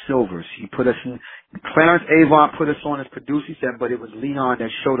Leon Silvers, he put us in. Clarence Avant put us on as producer, he said, but it was Leon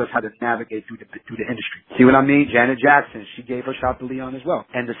that showed us how to navigate through the industry. See what I mean? Janet Jackson, she gave her shot to Leon as well.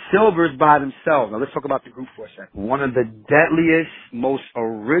 And the Silvers by themselves. Now let's talk about the group for a second. One of the deadliest, most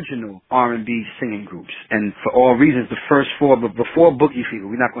original R&B singing groups. And for all reasons, the first four, but before Boogie Fever,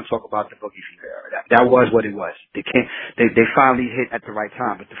 we're not going to talk about the Boogie Fever era. That was what it was. They finally hit at the right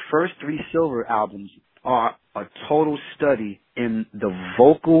time. But the first three Silver albums are a total study in the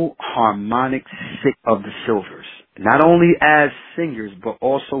vocal harmonic sick of the Silvers. Not only as singers, but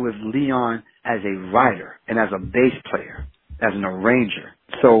also with Leon as a writer and as a bass player, as an arranger.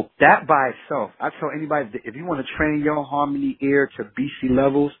 So that by itself, I tell anybody, that if you want to train your harmony ear to BC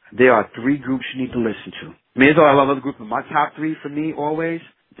levels, there are three groups you need to listen to. I mean, I love other groups, but my top three for me always,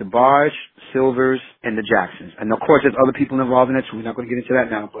 DeBarge, Silvers, and the Jacksons. And of course, there's other people involved in that too. We're not going to get into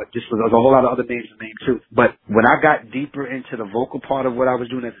that now, but there's a whole lot of other names to name too. But when I got deeper into the vocal part of what I was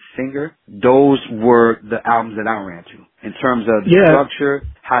doing as a singer, those were the albums that I ran to. In terms of the structure,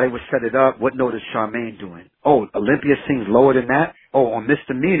 how they would set it up, what note is Charmaine doing? Oh, Olympia sings lower than that? Oh, on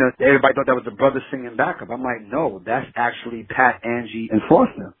Misdemeanor, everybody thought that was the brother singing backup. I'm like, no, that's actually Pat, Angie, and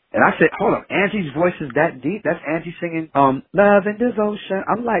Foster. And I said, hold up, Angie's voice is that deep? That's Angie singing, Love and Devotion.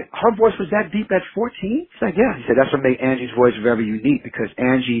 I'm like, her voice was that deep at 14? He's like, yeah. He said, that's what made Angie's voice very unique, because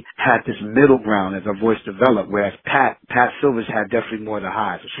Angie had this middle ground as her voice developed, whereas Pat Silvers had definitely more of the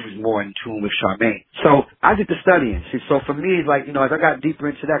highs. So she was more in tune with Charmaine. So I did the studying. See, so for me, like, you know, as I got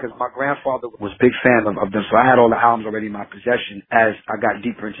deeper into that, because my grandfather was a big fan of them, so I had all the albums already in my possession as I got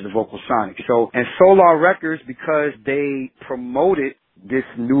deeper into the vocal sonic. So, and Solar Records, because they promoted this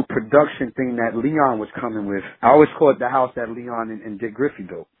new production thing that Leon was coming with, I always call it the house that Leon and Dick Griffey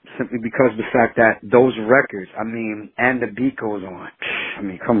built, simply because of the fact that those records, I mean, and the beat goes on. I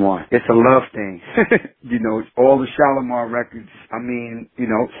mean, come on. It's a love thing. You know, all the Shalimar records, I mean, you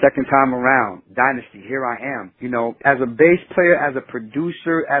know, Second Time Around, Dynasty, Here I Am. You know, as a bass player, as a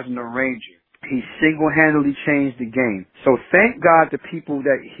producer, as an arranger, he single-handedly changed the game. So thank God the people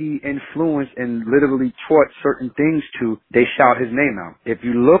that he influenced and literally taught certain things to, they shout his name out. If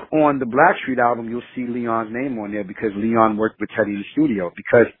you look on the Blackstreet album, you'll see Leon's name on there, because Leon worked with Teddy in the studio.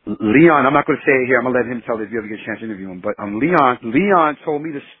 Because Leon, I'm not going to say it here, I'm going to let him tell it if you ever get a chance to interview him, but Leon told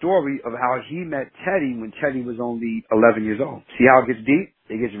me the story of how he met Teddy when Teddy was only 11 years old. See how it gets deep?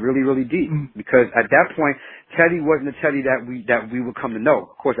 It gets really, really deep because at that point, Teddy wasn't the Teddy that we would come to know.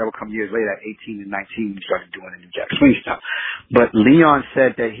 Of course, that would come years later. At 18 and 19, we started doing the New Jack Swing stuff. But Leon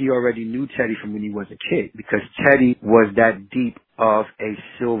said that he already knew Teddy from when he was a kid because Teddy was that deep of a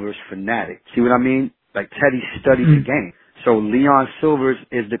Silvers fanatic. See what I mean? Like Teddy studied the game. So Leon Silvers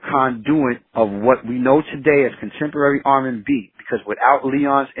is the conduit of what we know today as contemporary R&B. Because without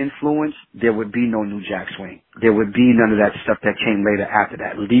Leon's influence, there would be no New Jack Swing. There would be none of that stuff that came later after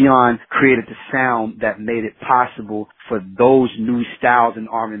that. Leon created the sound that made it possible for those new styles in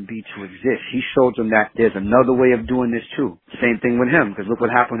R&B to exist. He showed them that there's another way of doing this too. Same thing with him, because look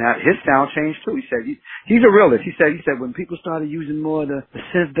what happened. His sound changed too. He said he's a realist. He said when people started using more of the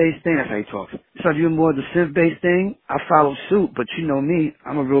synth-based thing, that's how he talks. Started using more of the synth-based thing, I followed suit. But you know me,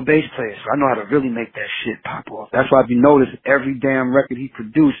 I'm a real bass player, so I know how to really make that shit pop off. That's why if you notice, every damn record he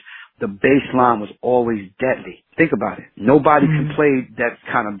produced, the bass line was always deadly. Think about it. Nobody can play that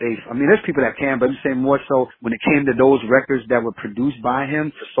kind of bass. I mean, there's people that can, but I'm saying more so when it came to those records that were produced by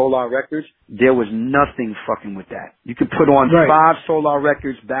him for Solar Records, there was nothing fucking with that. You could put on 5 Solar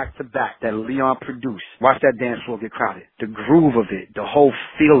Records back to back that Leon produced. Watch that dance floor get crowded. The groove of it, the whole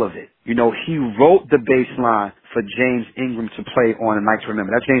feel of it. You know, he wrote the bass line for James Ingram to play on A Night to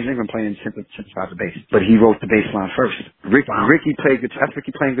Remember. That's James Ingram playing synthesizer bass. But he wrote the bass line first. Ricky played guitar. That's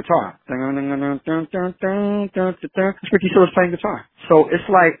Ricky playing guitar. That's Ricky Silvers playing guitar. So it's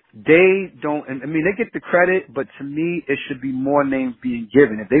like they don't, I mean, they get the credit, but to me, it should be more names being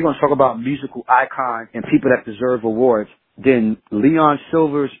given. If they're going to talk about musical icons and people that deserve awards, then Leon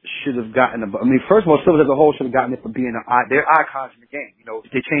Silvers should have gotten first of all, Silvers as a whole should have gotten it for being they're icons in the game. You know,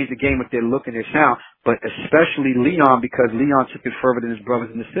 they changed the game with their look and their sound, but especially Leon, because Leon took it further than his brothers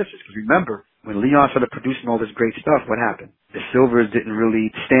and his sisters. Because remember, when Leon started producing all this great stuff, what happened? The Silvers didn't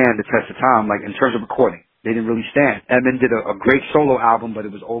really stand the test of time, like in terms of recording. They didn't really stand. Edmund did a great solo album, but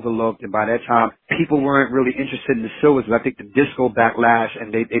it was overlooked. And by that time, people weren't really interested in the Silvers. I think the disco backlash, and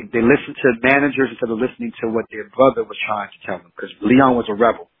they listened to managers instead of listening to what their brother was trying to tell them. Because Leon was a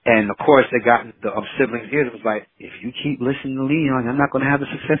rebel. And of course, they got the siblings' ears. It was like, if you keep listening to Leon, you're not going to have the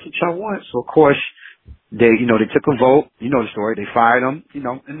success that y'all want. So of course, they took a vote. You know the story. They fired him,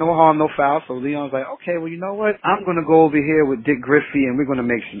 and no harm, no foul. So Leon's like, okay, well, you know what? I'm going to go over here with Dick Griffey and we're going to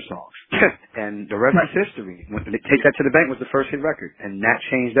make some songs. And the rest is history. Take That to the Bank was the first hit record, and that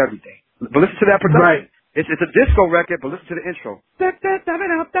changed everything. But listen to that production. Right. It's a disco record, but listen to the intro. That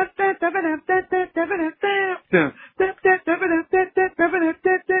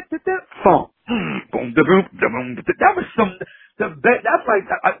was some. That's like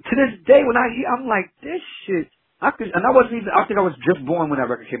to this day when I'm like, this shit. I think I was just born when that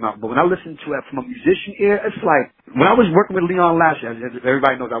record came out, but when I listened to it from a musician ear, it's like, when I was working with Leon last year, as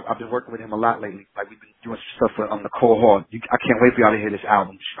everybody knows, I've been working with him a lot lately. Like, we've been doing stuff on Nicole Hall. I can't wait for y'all to hear this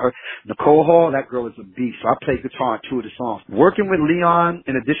album. Nicole Hall, that girl is a beast. So I played guitar on 2 of the songs. Working with Leon,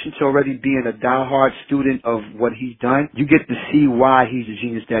 in addition to already being a diehard student of what he's done, you get to see why he's the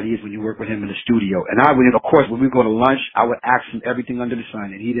genius that he is when you work with him in the studio. And of course, when we go to lunch, I would ask him everything under the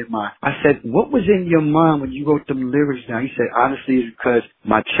sun, and he didn't mind. I said, what was in your mind when you wrote them lyrics down? He said, honestly, it's because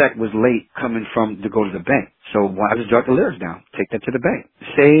my check was late coming to go to the bank. So I just jot the lyrics down. Take that to the bank.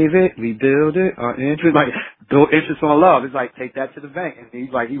 Save it, rebuild it, interest, like build interest on love. It's like, take that to the bank. And he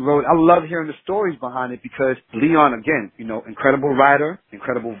wrote, I love hearing the stories behind it because Leon, again, incredible writer,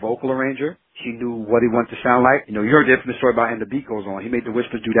 incredible vocal arranger. He knew what he wanted to sound like. You heard the infamous story about And the Beat Goes On. He made the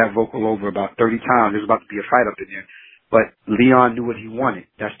Whispers do that vocal over about 30 times. There was about to be a fight up in there. But Leon knew what he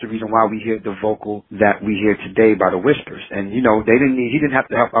wanted. That's the reason why we hear the vocal that we hear today by the Whispers. And, he didn't have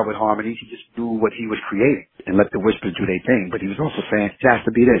to help out with harmonies. He just knew what he was creating and let the Whispers do their thing. But he was also saying, it has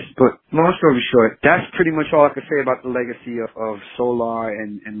to be this. But long story short, that's pretty much all I could say about the legacy of Solar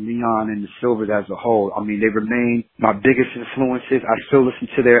and Leon and the Silvers as a whole. I mean, they remain my biggest influences. I still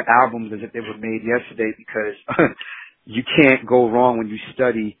listen to their albums as if they were made yesterday because you can't go wrong when you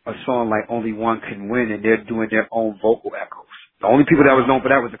study a song like Only One Can Win and they're doing their own vocal echoes. The only people that was known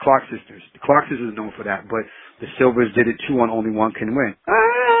for that was the Clark Sisters. The Clark Sisters are known for that, but the Silvers did it too on Only One Can Win.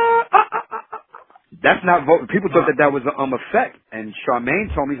 That's not vocal. People thought that was an effect, and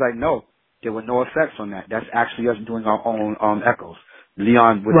Charmaine told me, he's like, no, there were no effects on that. That's actually us doing our own echoes.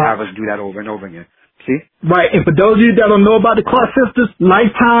 Leon would have us do that over and over again. See? Right, and for those of you that don't know about the Clark Sisters,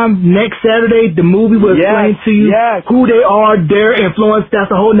 Lifetime, next Saturday, the movie will explain to you who they are, their influence. That's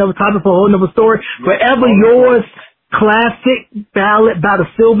a whole nother topic for a whole nother story. Forever Yours, classic ballad by the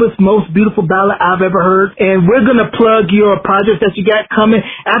Silvers, most beautiful ballad I've ever heard. And we're going to plug your project that you got coming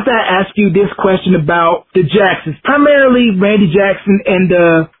after I ask you this question about the Jacksons, primarily Randy Jackson and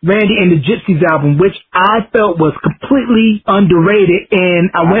Randy and the Gypsies album, which I felt was completely underrated.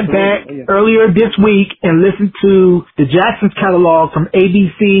 And I went back earlier this week and listened to the Jacksons catalog from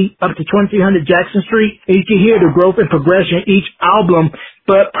ABC up to 2300 Jackson Street, and you can hear the growth and progression each album,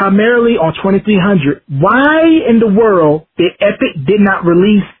 but primarily on 2300. Why in the world did Epic did not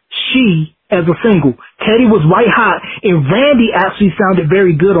release She as a single? Teddy was white hot, and Randy actually sounded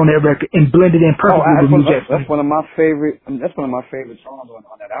very good on that record and blended in perfectly with New Jack. That's one of my favorite. That's one of my favorite songs on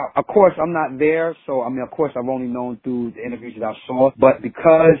that album. Of course, I'm not there, so of course, I've only known through the interviews that I saw. But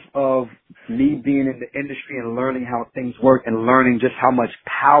because of me being in the industry and learning how things work and learning just how much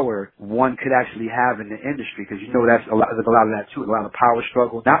power one could actually have in the industry, because there's a lot of that too, a lot of power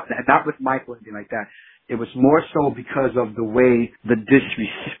struggle. Not with Michael or anything like that. It was more so because of the way the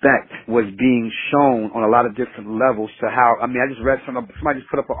disrespect was being shown on a lot of different levels to how, I just read somebody just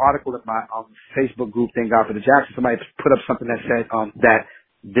put up an article in my Facebook group, Thank God for the Jacksons. Somebody put up something that said that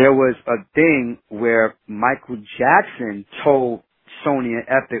there was a thing where Michael Jackson told Sony and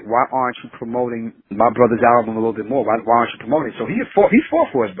Epic, why aren't you promoting my brother's album a little bit more? Why aren't you promoting it? So he fought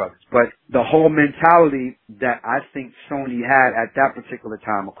for his brothers. But the whole mentality that I think Sony had at that particular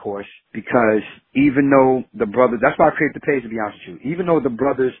time, of course, because even though the brothers, that's why I created the page, to be honest with you, even though the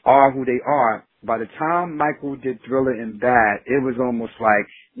brothers are who they are, by the time Michael did Thriller and Bad, it was almost like,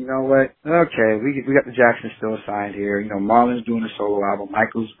 you know what? Okay, we got the Jacksons still signed here. Marlon's doing a solo album.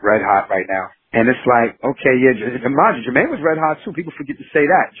 Michael's red hot right now. And it's like, okay, yeah, mind you, Jermaine was red hot too. People forget to say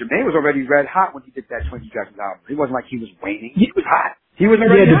that. Jermaine was already red hot when he did that 20 Jacksons album. It wasn't like he was waning. He was hot. He was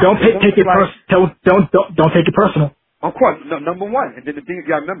already hot. Don't take it personal. Don't take it personal. Of course, number one. And then the thing you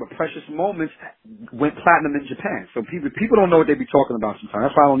gotta remember, Precious Moments went platinum in Japan. So people don't know what they be talking about sometimes.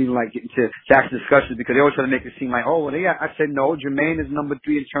 That's why I don't even like getting to Jackson discussions, because they always try to make it seem like, oh, well, I said no, Jermaine is number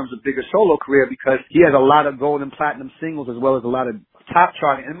 3 in terms of bigger solo career because he has a lot of gold and platinum singles as well as a lot of top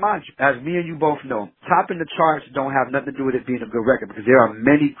charting. And mind you, as me and you both know, topping the charts don't have nothing to do with it being a good record, because there are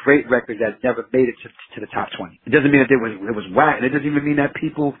many great records that never made it to the top 20. It doesn't mean that it was whack. And it doesn't even mean that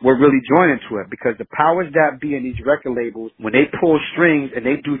people were really joining to it, because the powers that be in these record labels, when they pull strings and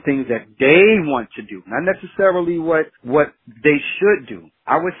they do things that they want to do, not necessarily what they should do.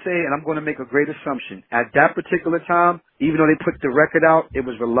 I would say, and I'm going to make a great assumption, at that particular time, even though they put the record out, it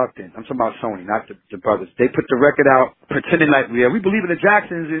was reluctant. I'm talking about Sony, not the brothers. They put the record out pretending like, yeah, we believe in the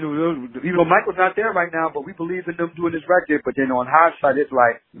Jacksons, even though Michael's not there right now, but we believe in them doing this record. But then on hindsight, it's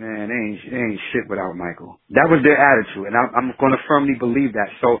like, man, they ain't shit without Michael. That was their attitude, and I'm going to firmly believe that.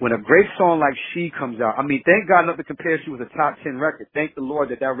 So when a great song like She comes out, thank God Nothing Compares to was a top 10 record. Thank the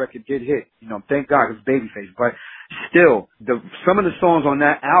Lord that record did hit. Thank God it's Babyface. But still, some of the songs on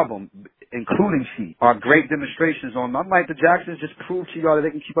that album, including She, are great demonstrations on, unlike the Jacksons, just prove to y'all that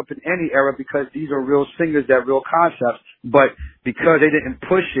they can keep up in any era, because these are real singers, that real concepts. But because they didn't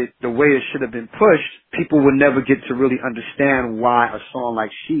push it the way it should have been pushed, people would never get to really understand why a song like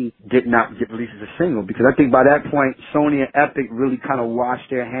She did not get released as a single. Because I think by that point, Sony and Epic really kind of washed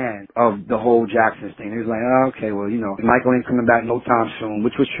their hands of the whole Jacksons thing. It was like, oh, okay, well, Michael ain't coming back no time soon,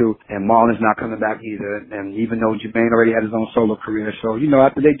 which was true, and Marlon's not coming back either. And even though Jermaine already had his own solo career, so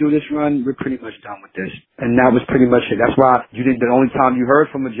after they do this run, we're pretty much done with this. And that was pretty much it. That's why the only time you heard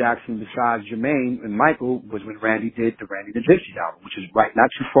from a Jackson besides Jermaine and Michael was when Randy did the Randy the Gypsies album, which is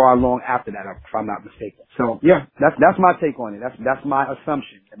not too far along after that, if I'm not mistaken. So yeah, that's my take on it. That's my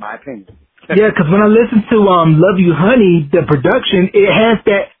assumption, in my opinion. Yeah, because when I listen to Love You Honey, the production, it has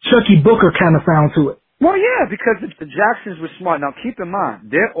that Chucky Booker kind of sound to it. Well, yeah, because the Jacksons were smart. Now, keep in mind,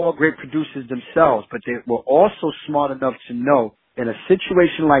 they're all great producers themselves, but they were also smart enough to know, in a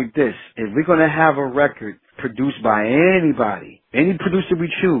situation like this, if we're going to have a record produced by anybody, any producer we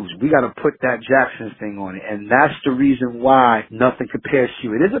choose, we got to put that Jacksons thing on it. And that's the reason why Nothing Compares to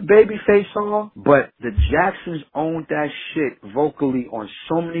You. It is a Babyface song, but the Jacksons owned that shit vocally on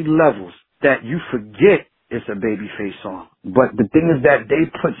so many levels that you forget it's a Babyface song. But the thing is that they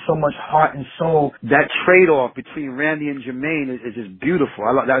put so much heart and soul. That trade-off between Randy and Jermaine is just beautiful.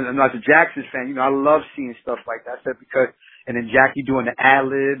 I'm as a Jacksons fan, I love seeing stuff like that. And then Jackie doing the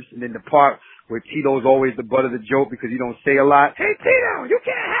ad-libs, and then the part where Tito's always the butt of the joke because he don't say a lot. Hey, Tito, you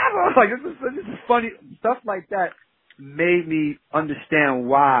can't have her. Like, this is funny. Stuff like that made me understand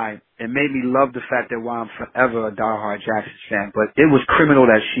why, and made me love the fact that why I'm forever a diehard Jacksons fan. But it was criminal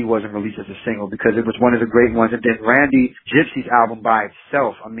that She wasn't released as a single, because it was one of the great ones. And then Randy Gypsy's album by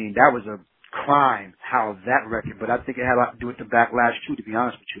itself, that was a crime how that record, but I think it had a lot to do with the backlash too, to be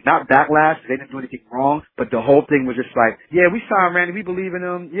honest with you. Not backlash, they didn't do anything wrong, but the whole thing was just like, yeah, we signed Randy, we believe in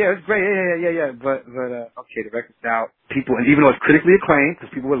him, yeah, it's great, yeah, but okay, the record's out. People, and even though it's critically acclaimed,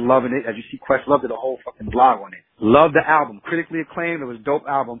 because people were loving it, as you see, Quest loved it, a whole fucking blog on it. Loved the album, critically acclaimed, it was a dope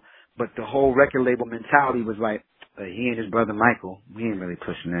album, but the whole record label mentality was like, he and his brother Michael, we ain't really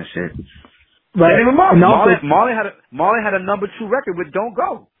pushing that shit. Right. And even Marley had a number 2 record with Don't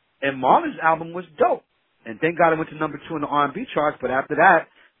Go. And Marlon's album was dope. And thank God it went to number 2 in the R&B charts, but after that,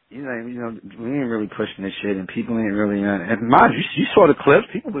 you know, we ain't really pushing this shit and people ain't really, and mind you saw the clips,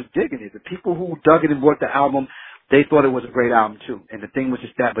 people was digging it. The people who dug it and bought the album, they thought it was a great album too. And the thing was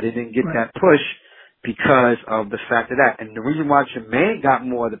just that, but it didn't get that push because of the fact of that. And the reason why Jermaine got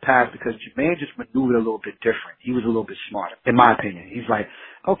more of the pass, because Jermaine just maneuvered a little bit different. He was a little bit smarter, in my opinion. He's like,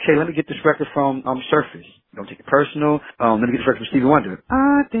 okay, let me get this record from Surface. Don't take it personal. Let me get this record from Stevie Wonder.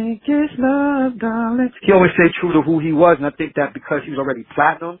 I think it's love, darling. He always stayed true to who he was, and I think that because he was already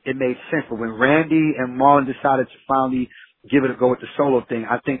platinum, it made sense. But when Randy and Marlon decided to finally give it a go with the solo thing,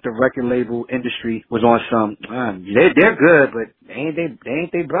 I think the record label industry was on some, they're good, but they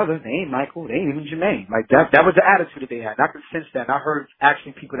ain't they brother. They ain't Michael. They ain't even Jermaine. Like that was the attitude that they had. And I could sense that. And I heard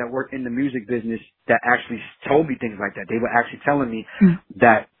actually people that work in the music business that actually told me things like that. They were actually telling me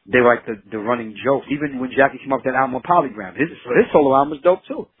that they were like the running jokes. Even when Jackie came up with that album on Polygram, his solo album was dope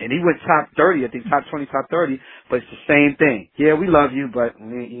too. And he went top 30, I think top 20, top 30, but it's the same thing. Yeah, we love you, but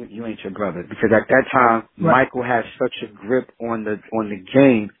you ain't your brother. Because at that time, Michael had such a grip on the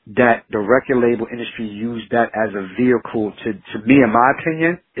game that the record label industry used that as a vehicle to me, in my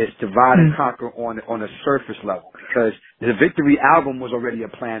opinion, it's divide and conquer on a surface level. Because the Victory album was already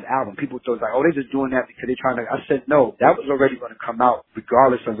a planned album. People thought like, oh, they're just doing that because they're trying to. I said, no, that was already going to come out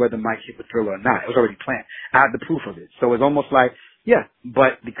regardless of whether Mike hit with Thriller or not. It was already planned. I had the proof of it. So it's almost like, yeah,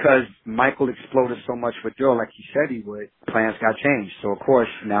 but because Michael exploded so much with Thriller like he said he would, plans got changed. So of course,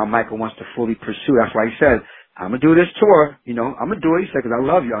 now Michael wants to fully pursue. That's why he said, I'm going to do this tour. You know, I'm going to do it. He said, because I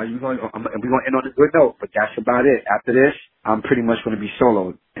love y'all. We're going to end on a good note. But that's about it. After this, I'm pretty much going to be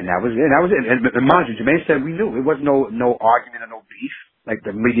soloed. And that was it. And mind you, Jermaine said we knew. It wasn't no argument or no beef like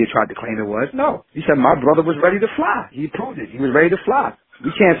the media tried to claim it was. No. He said my brother was ready to fly. He proved it. He was ready to fly. We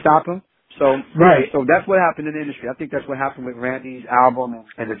can't stop him. So, so that's what happened in the industry. I think that's what happened with Randy's album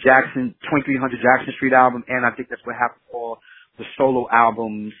and the 2300 Jackson Street album. And I think that's what happened for the solo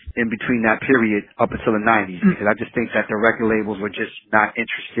albums in between that period up until the 90s, because I just think that the record labels were just not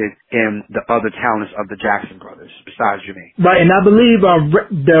interested in the other talents of the Jackson brothers besides Jermaine. Right, and I believe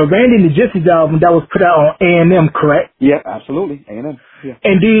the Randy and the Gypsies album that was put out on A&M, correct? Yeah, absolutely, A&M. Yeah.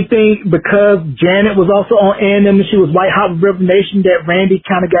 And do you think because Janet was also on A&M and she was white hot with Rhythm Nation that Randy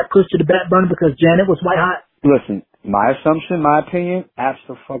kind of got pushed to the back burner because Janet was white hot? Listen, my assumption, my opinion,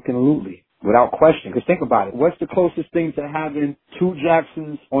 absolutely. Without question. Because think about it. What's the closest thing to having two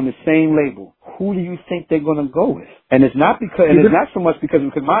Jacksons on the same label? Who do you think they're going to go with? And it's not because, and it's not so much because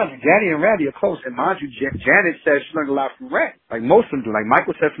mind you, Janet and Randy are close. And mind you, Janet says she learned a lot from Randy. Like most of them do. Like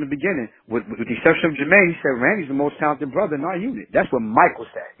Michael said from the beginning. With the exception of Jermaine, he said Randy's the most talented brother in our unit. That's what Michael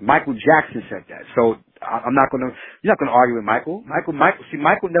said. Michael Jackson said that. So you're not going to argue with Michael. Michael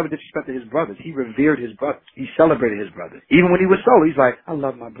never disrespected his brothers. He revered his brothers. He celebrated his brothers. Even when he was solo, he's like, I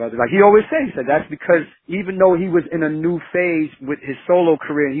love my brother. Like he always said, that's because even though he was in a new phase with his solo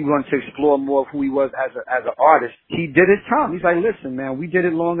career and he wanted to explore more of who he was as an artist, he did his time. He's like, listen, man, we did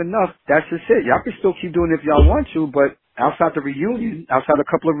it long enough. That's just it. Y'all can still keep doing it if y'all want to, but outside a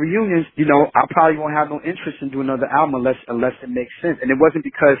couple of reunions, I probably won't have no interest in doing another album unless it makes sense. And it wasn't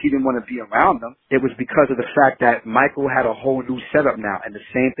because he didn't want to be around them. It was because of the fact that Michael had a whole new setup now. And the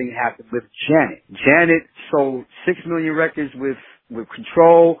same thing happened with Janet. Janet sold 6 million records with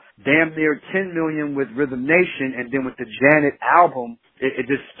Control, damn near 10 million with Rhythm Nation, and then with the Janet album, it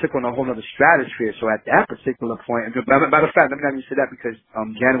just took on a whole other stratosphere. So at that particular point, matter of fact, let me not even say that because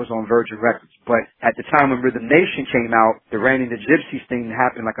Janet was on Virgin Records. But at the time when Rhythm Nation came out, the Randy and the Gypsies thing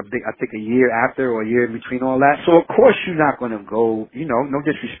happened like I think a year after or a year in between all that. So of course you're not going to go, no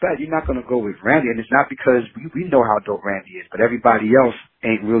disrespect, you're not going to go with Randy. And it's not because we know how dope Randy is, but everybody else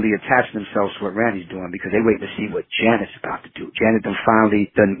ain't really attaching themselves to what Randy's doing because they wait to see what Janet's about to do. Janet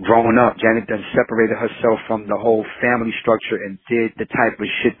done growing up. Janet done separated herself from the whole family structure and did the type of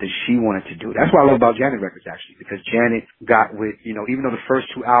shit that she wanted to do. That's what I love about Janet Records actually, because Janet got with, even though the first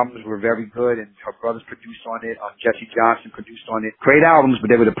 2 albums were very good and her brothers produced on it, Jesse Johnson produced on it, great albums, but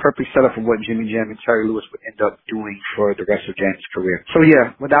they were the perfect setup for what Jimmy Jam and Terry Lewis would end up doing for the rest of Janet's career. So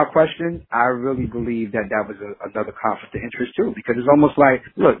yeah, without question, I really believe that was another conflict of interest too, because it's almost like like,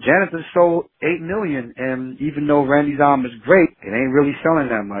 look, Janitor sold 8 million, and even though Randy's album is great, it ain't really selling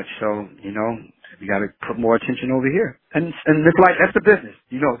that much. So, you know, we got to put more attention over here. And it's like, that's the business.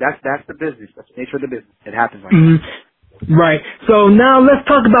 You know, that's the business. That's the nature of the business. It happens like that. Right. So now let's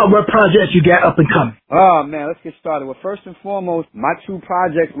talk about what projects you got up and coming. Oh man, let's get started. Well, first and foremost, my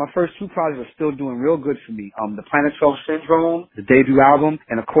first two projects are still doing real good for me. The Planet 12 Syndrome, the debut album,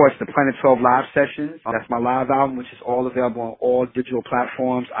 and of course the Planet 12 Live Sessions. That's my live album, which is all available on all digital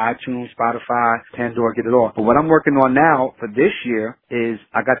platforms, iTunes, Spotify, Pandora, get it all. But what I'm working on now for this year is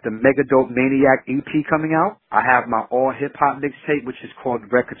I got the Mega Dope Maniac EP coming out. I have my all hip hop mixtape, which is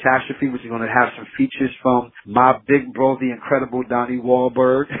called Red Catastrophe, which is going to have some features from my big bro, the incredible Donnie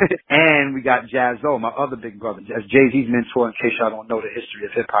Wahlberg, and we got Jaz-O, my other big brother, as Jay-Z's mentor, in case y'all don't know the history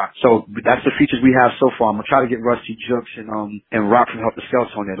of hip hop. So that's the features we have so far. I'm gonna try to get Rusty Jukes and Rock from Help the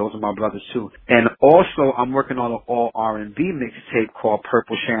Skells on there. Those are my brothers too. And also, I'm working on an all R&B mixtape called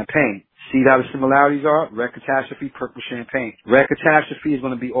Purple Champagne. See how the similarities are? Red Catastrophe, Purple Champagne. Red Catastrophe is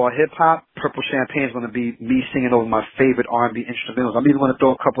going to be all hip-hop. Purple Champagne is going to be me singing over my favorite R&B instrumentals. I'm even going to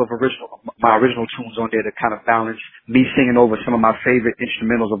throw a couple of my original tunes on there to kind of balance me singing over some of my favorite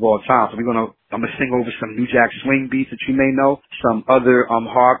instrumentals of all time. So I'm going to sing over some New Jack Swing beats that you may know, some other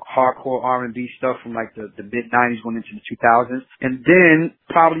hardcore R&B stuff from like the mid-90s going into the 2000s. And then,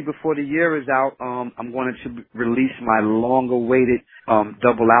 probably before the year is out, I'm going to release my long-awaited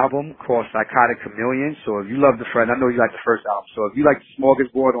double album called Psychotic Chameleon. So if you love I know you like the first album. So if you like the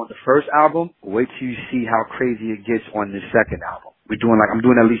Smorgasbord on the first album, wait till you see how crazy it gets on the second album. I'm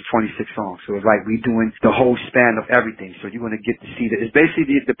doing at least 26 songs. So it's like we're doing the whole span of everything. So you're going to get to see that. It's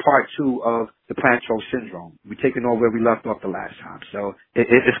basically the part 2 of the Planet 12 Syndrome. We're taking over where we left off the last time. So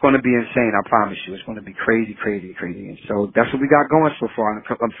it's going to be insane. I promise you. It's going to be crazy, crazy, crazy. And so that's what we got going so far. And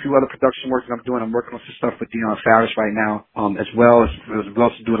a few other production work that I'm doing. I'm working on some stuff with Dion Farris right now, as well as we're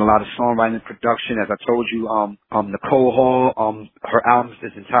also doing a lot of songwriting and production. As I told you, Nicole Hall, her album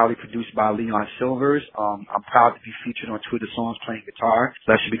is entirely produced by Leon Silvers. I'm proud to be featured on 2 of the songs playing guitar.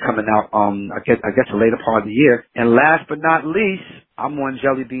 So that should be coming out, I guess the later part of the year. And last but not least, I'm on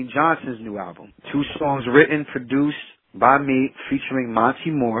Jelly Bean Johnson's new album. 2 songs written, produced by me, featuring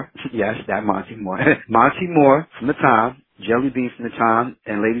Monty Moore. Yes, that Monty Moore. Monty Moore from The Time, Jelly Bean from The Time,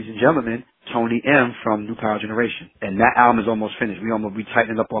 and ladies and gentlemen, Tony M from New Power Generation. And that album is almost finished. We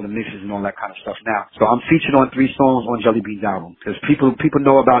tightening up all the mixes and all that kind of stuff now. So I'm featured on 3 songs on Jelly Bean's album. Because people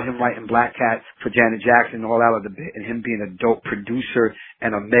know about him writing Black Cat for Janet Jackson and all that other bit, and him being a dope producer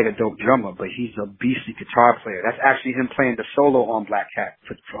and a mega dope drummer, but he's a beastly guitar player. That's actually him playing the solo on Black Cat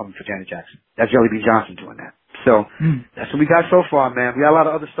for Janet Jackson. That's Jelly Bean Johnson doing that. So that's what we got so far, man. We got a lot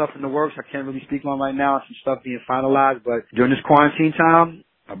of other stuff in the works I can't really speak on right now. Some stuff being finalized, but during this quarantine time,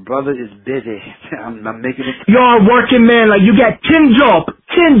 my brother is busy. I'm making it. You're working, man. Like you got 10 jobs.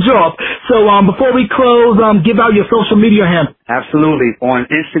 So before we close, give out your social media handle. Absolutely. On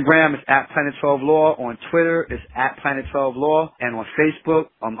Instagram, it's at Planet 12 Law. On Twitter, it's at Planet 12 Law. And on Facebook,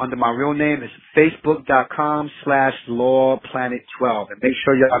 under my real name, it's facebook.com/LawPlanet12. And make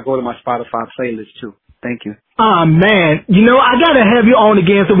sure y'all go to my Spotify playlist too. Thank you. Man, I gotta have you on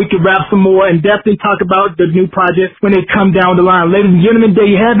again so we can rap some more and definitely talk about the new projects when they come down the line. Ladies and gentlemen, there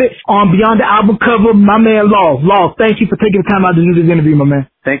you have it. On Beyond the Album Cover, my man Law. Law, thank you for taking the time out to do this interview, my man.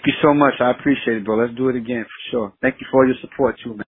 Thank you so much. I appreciate it, bro. Let's do it again for sure. Thank you for all your support too, man.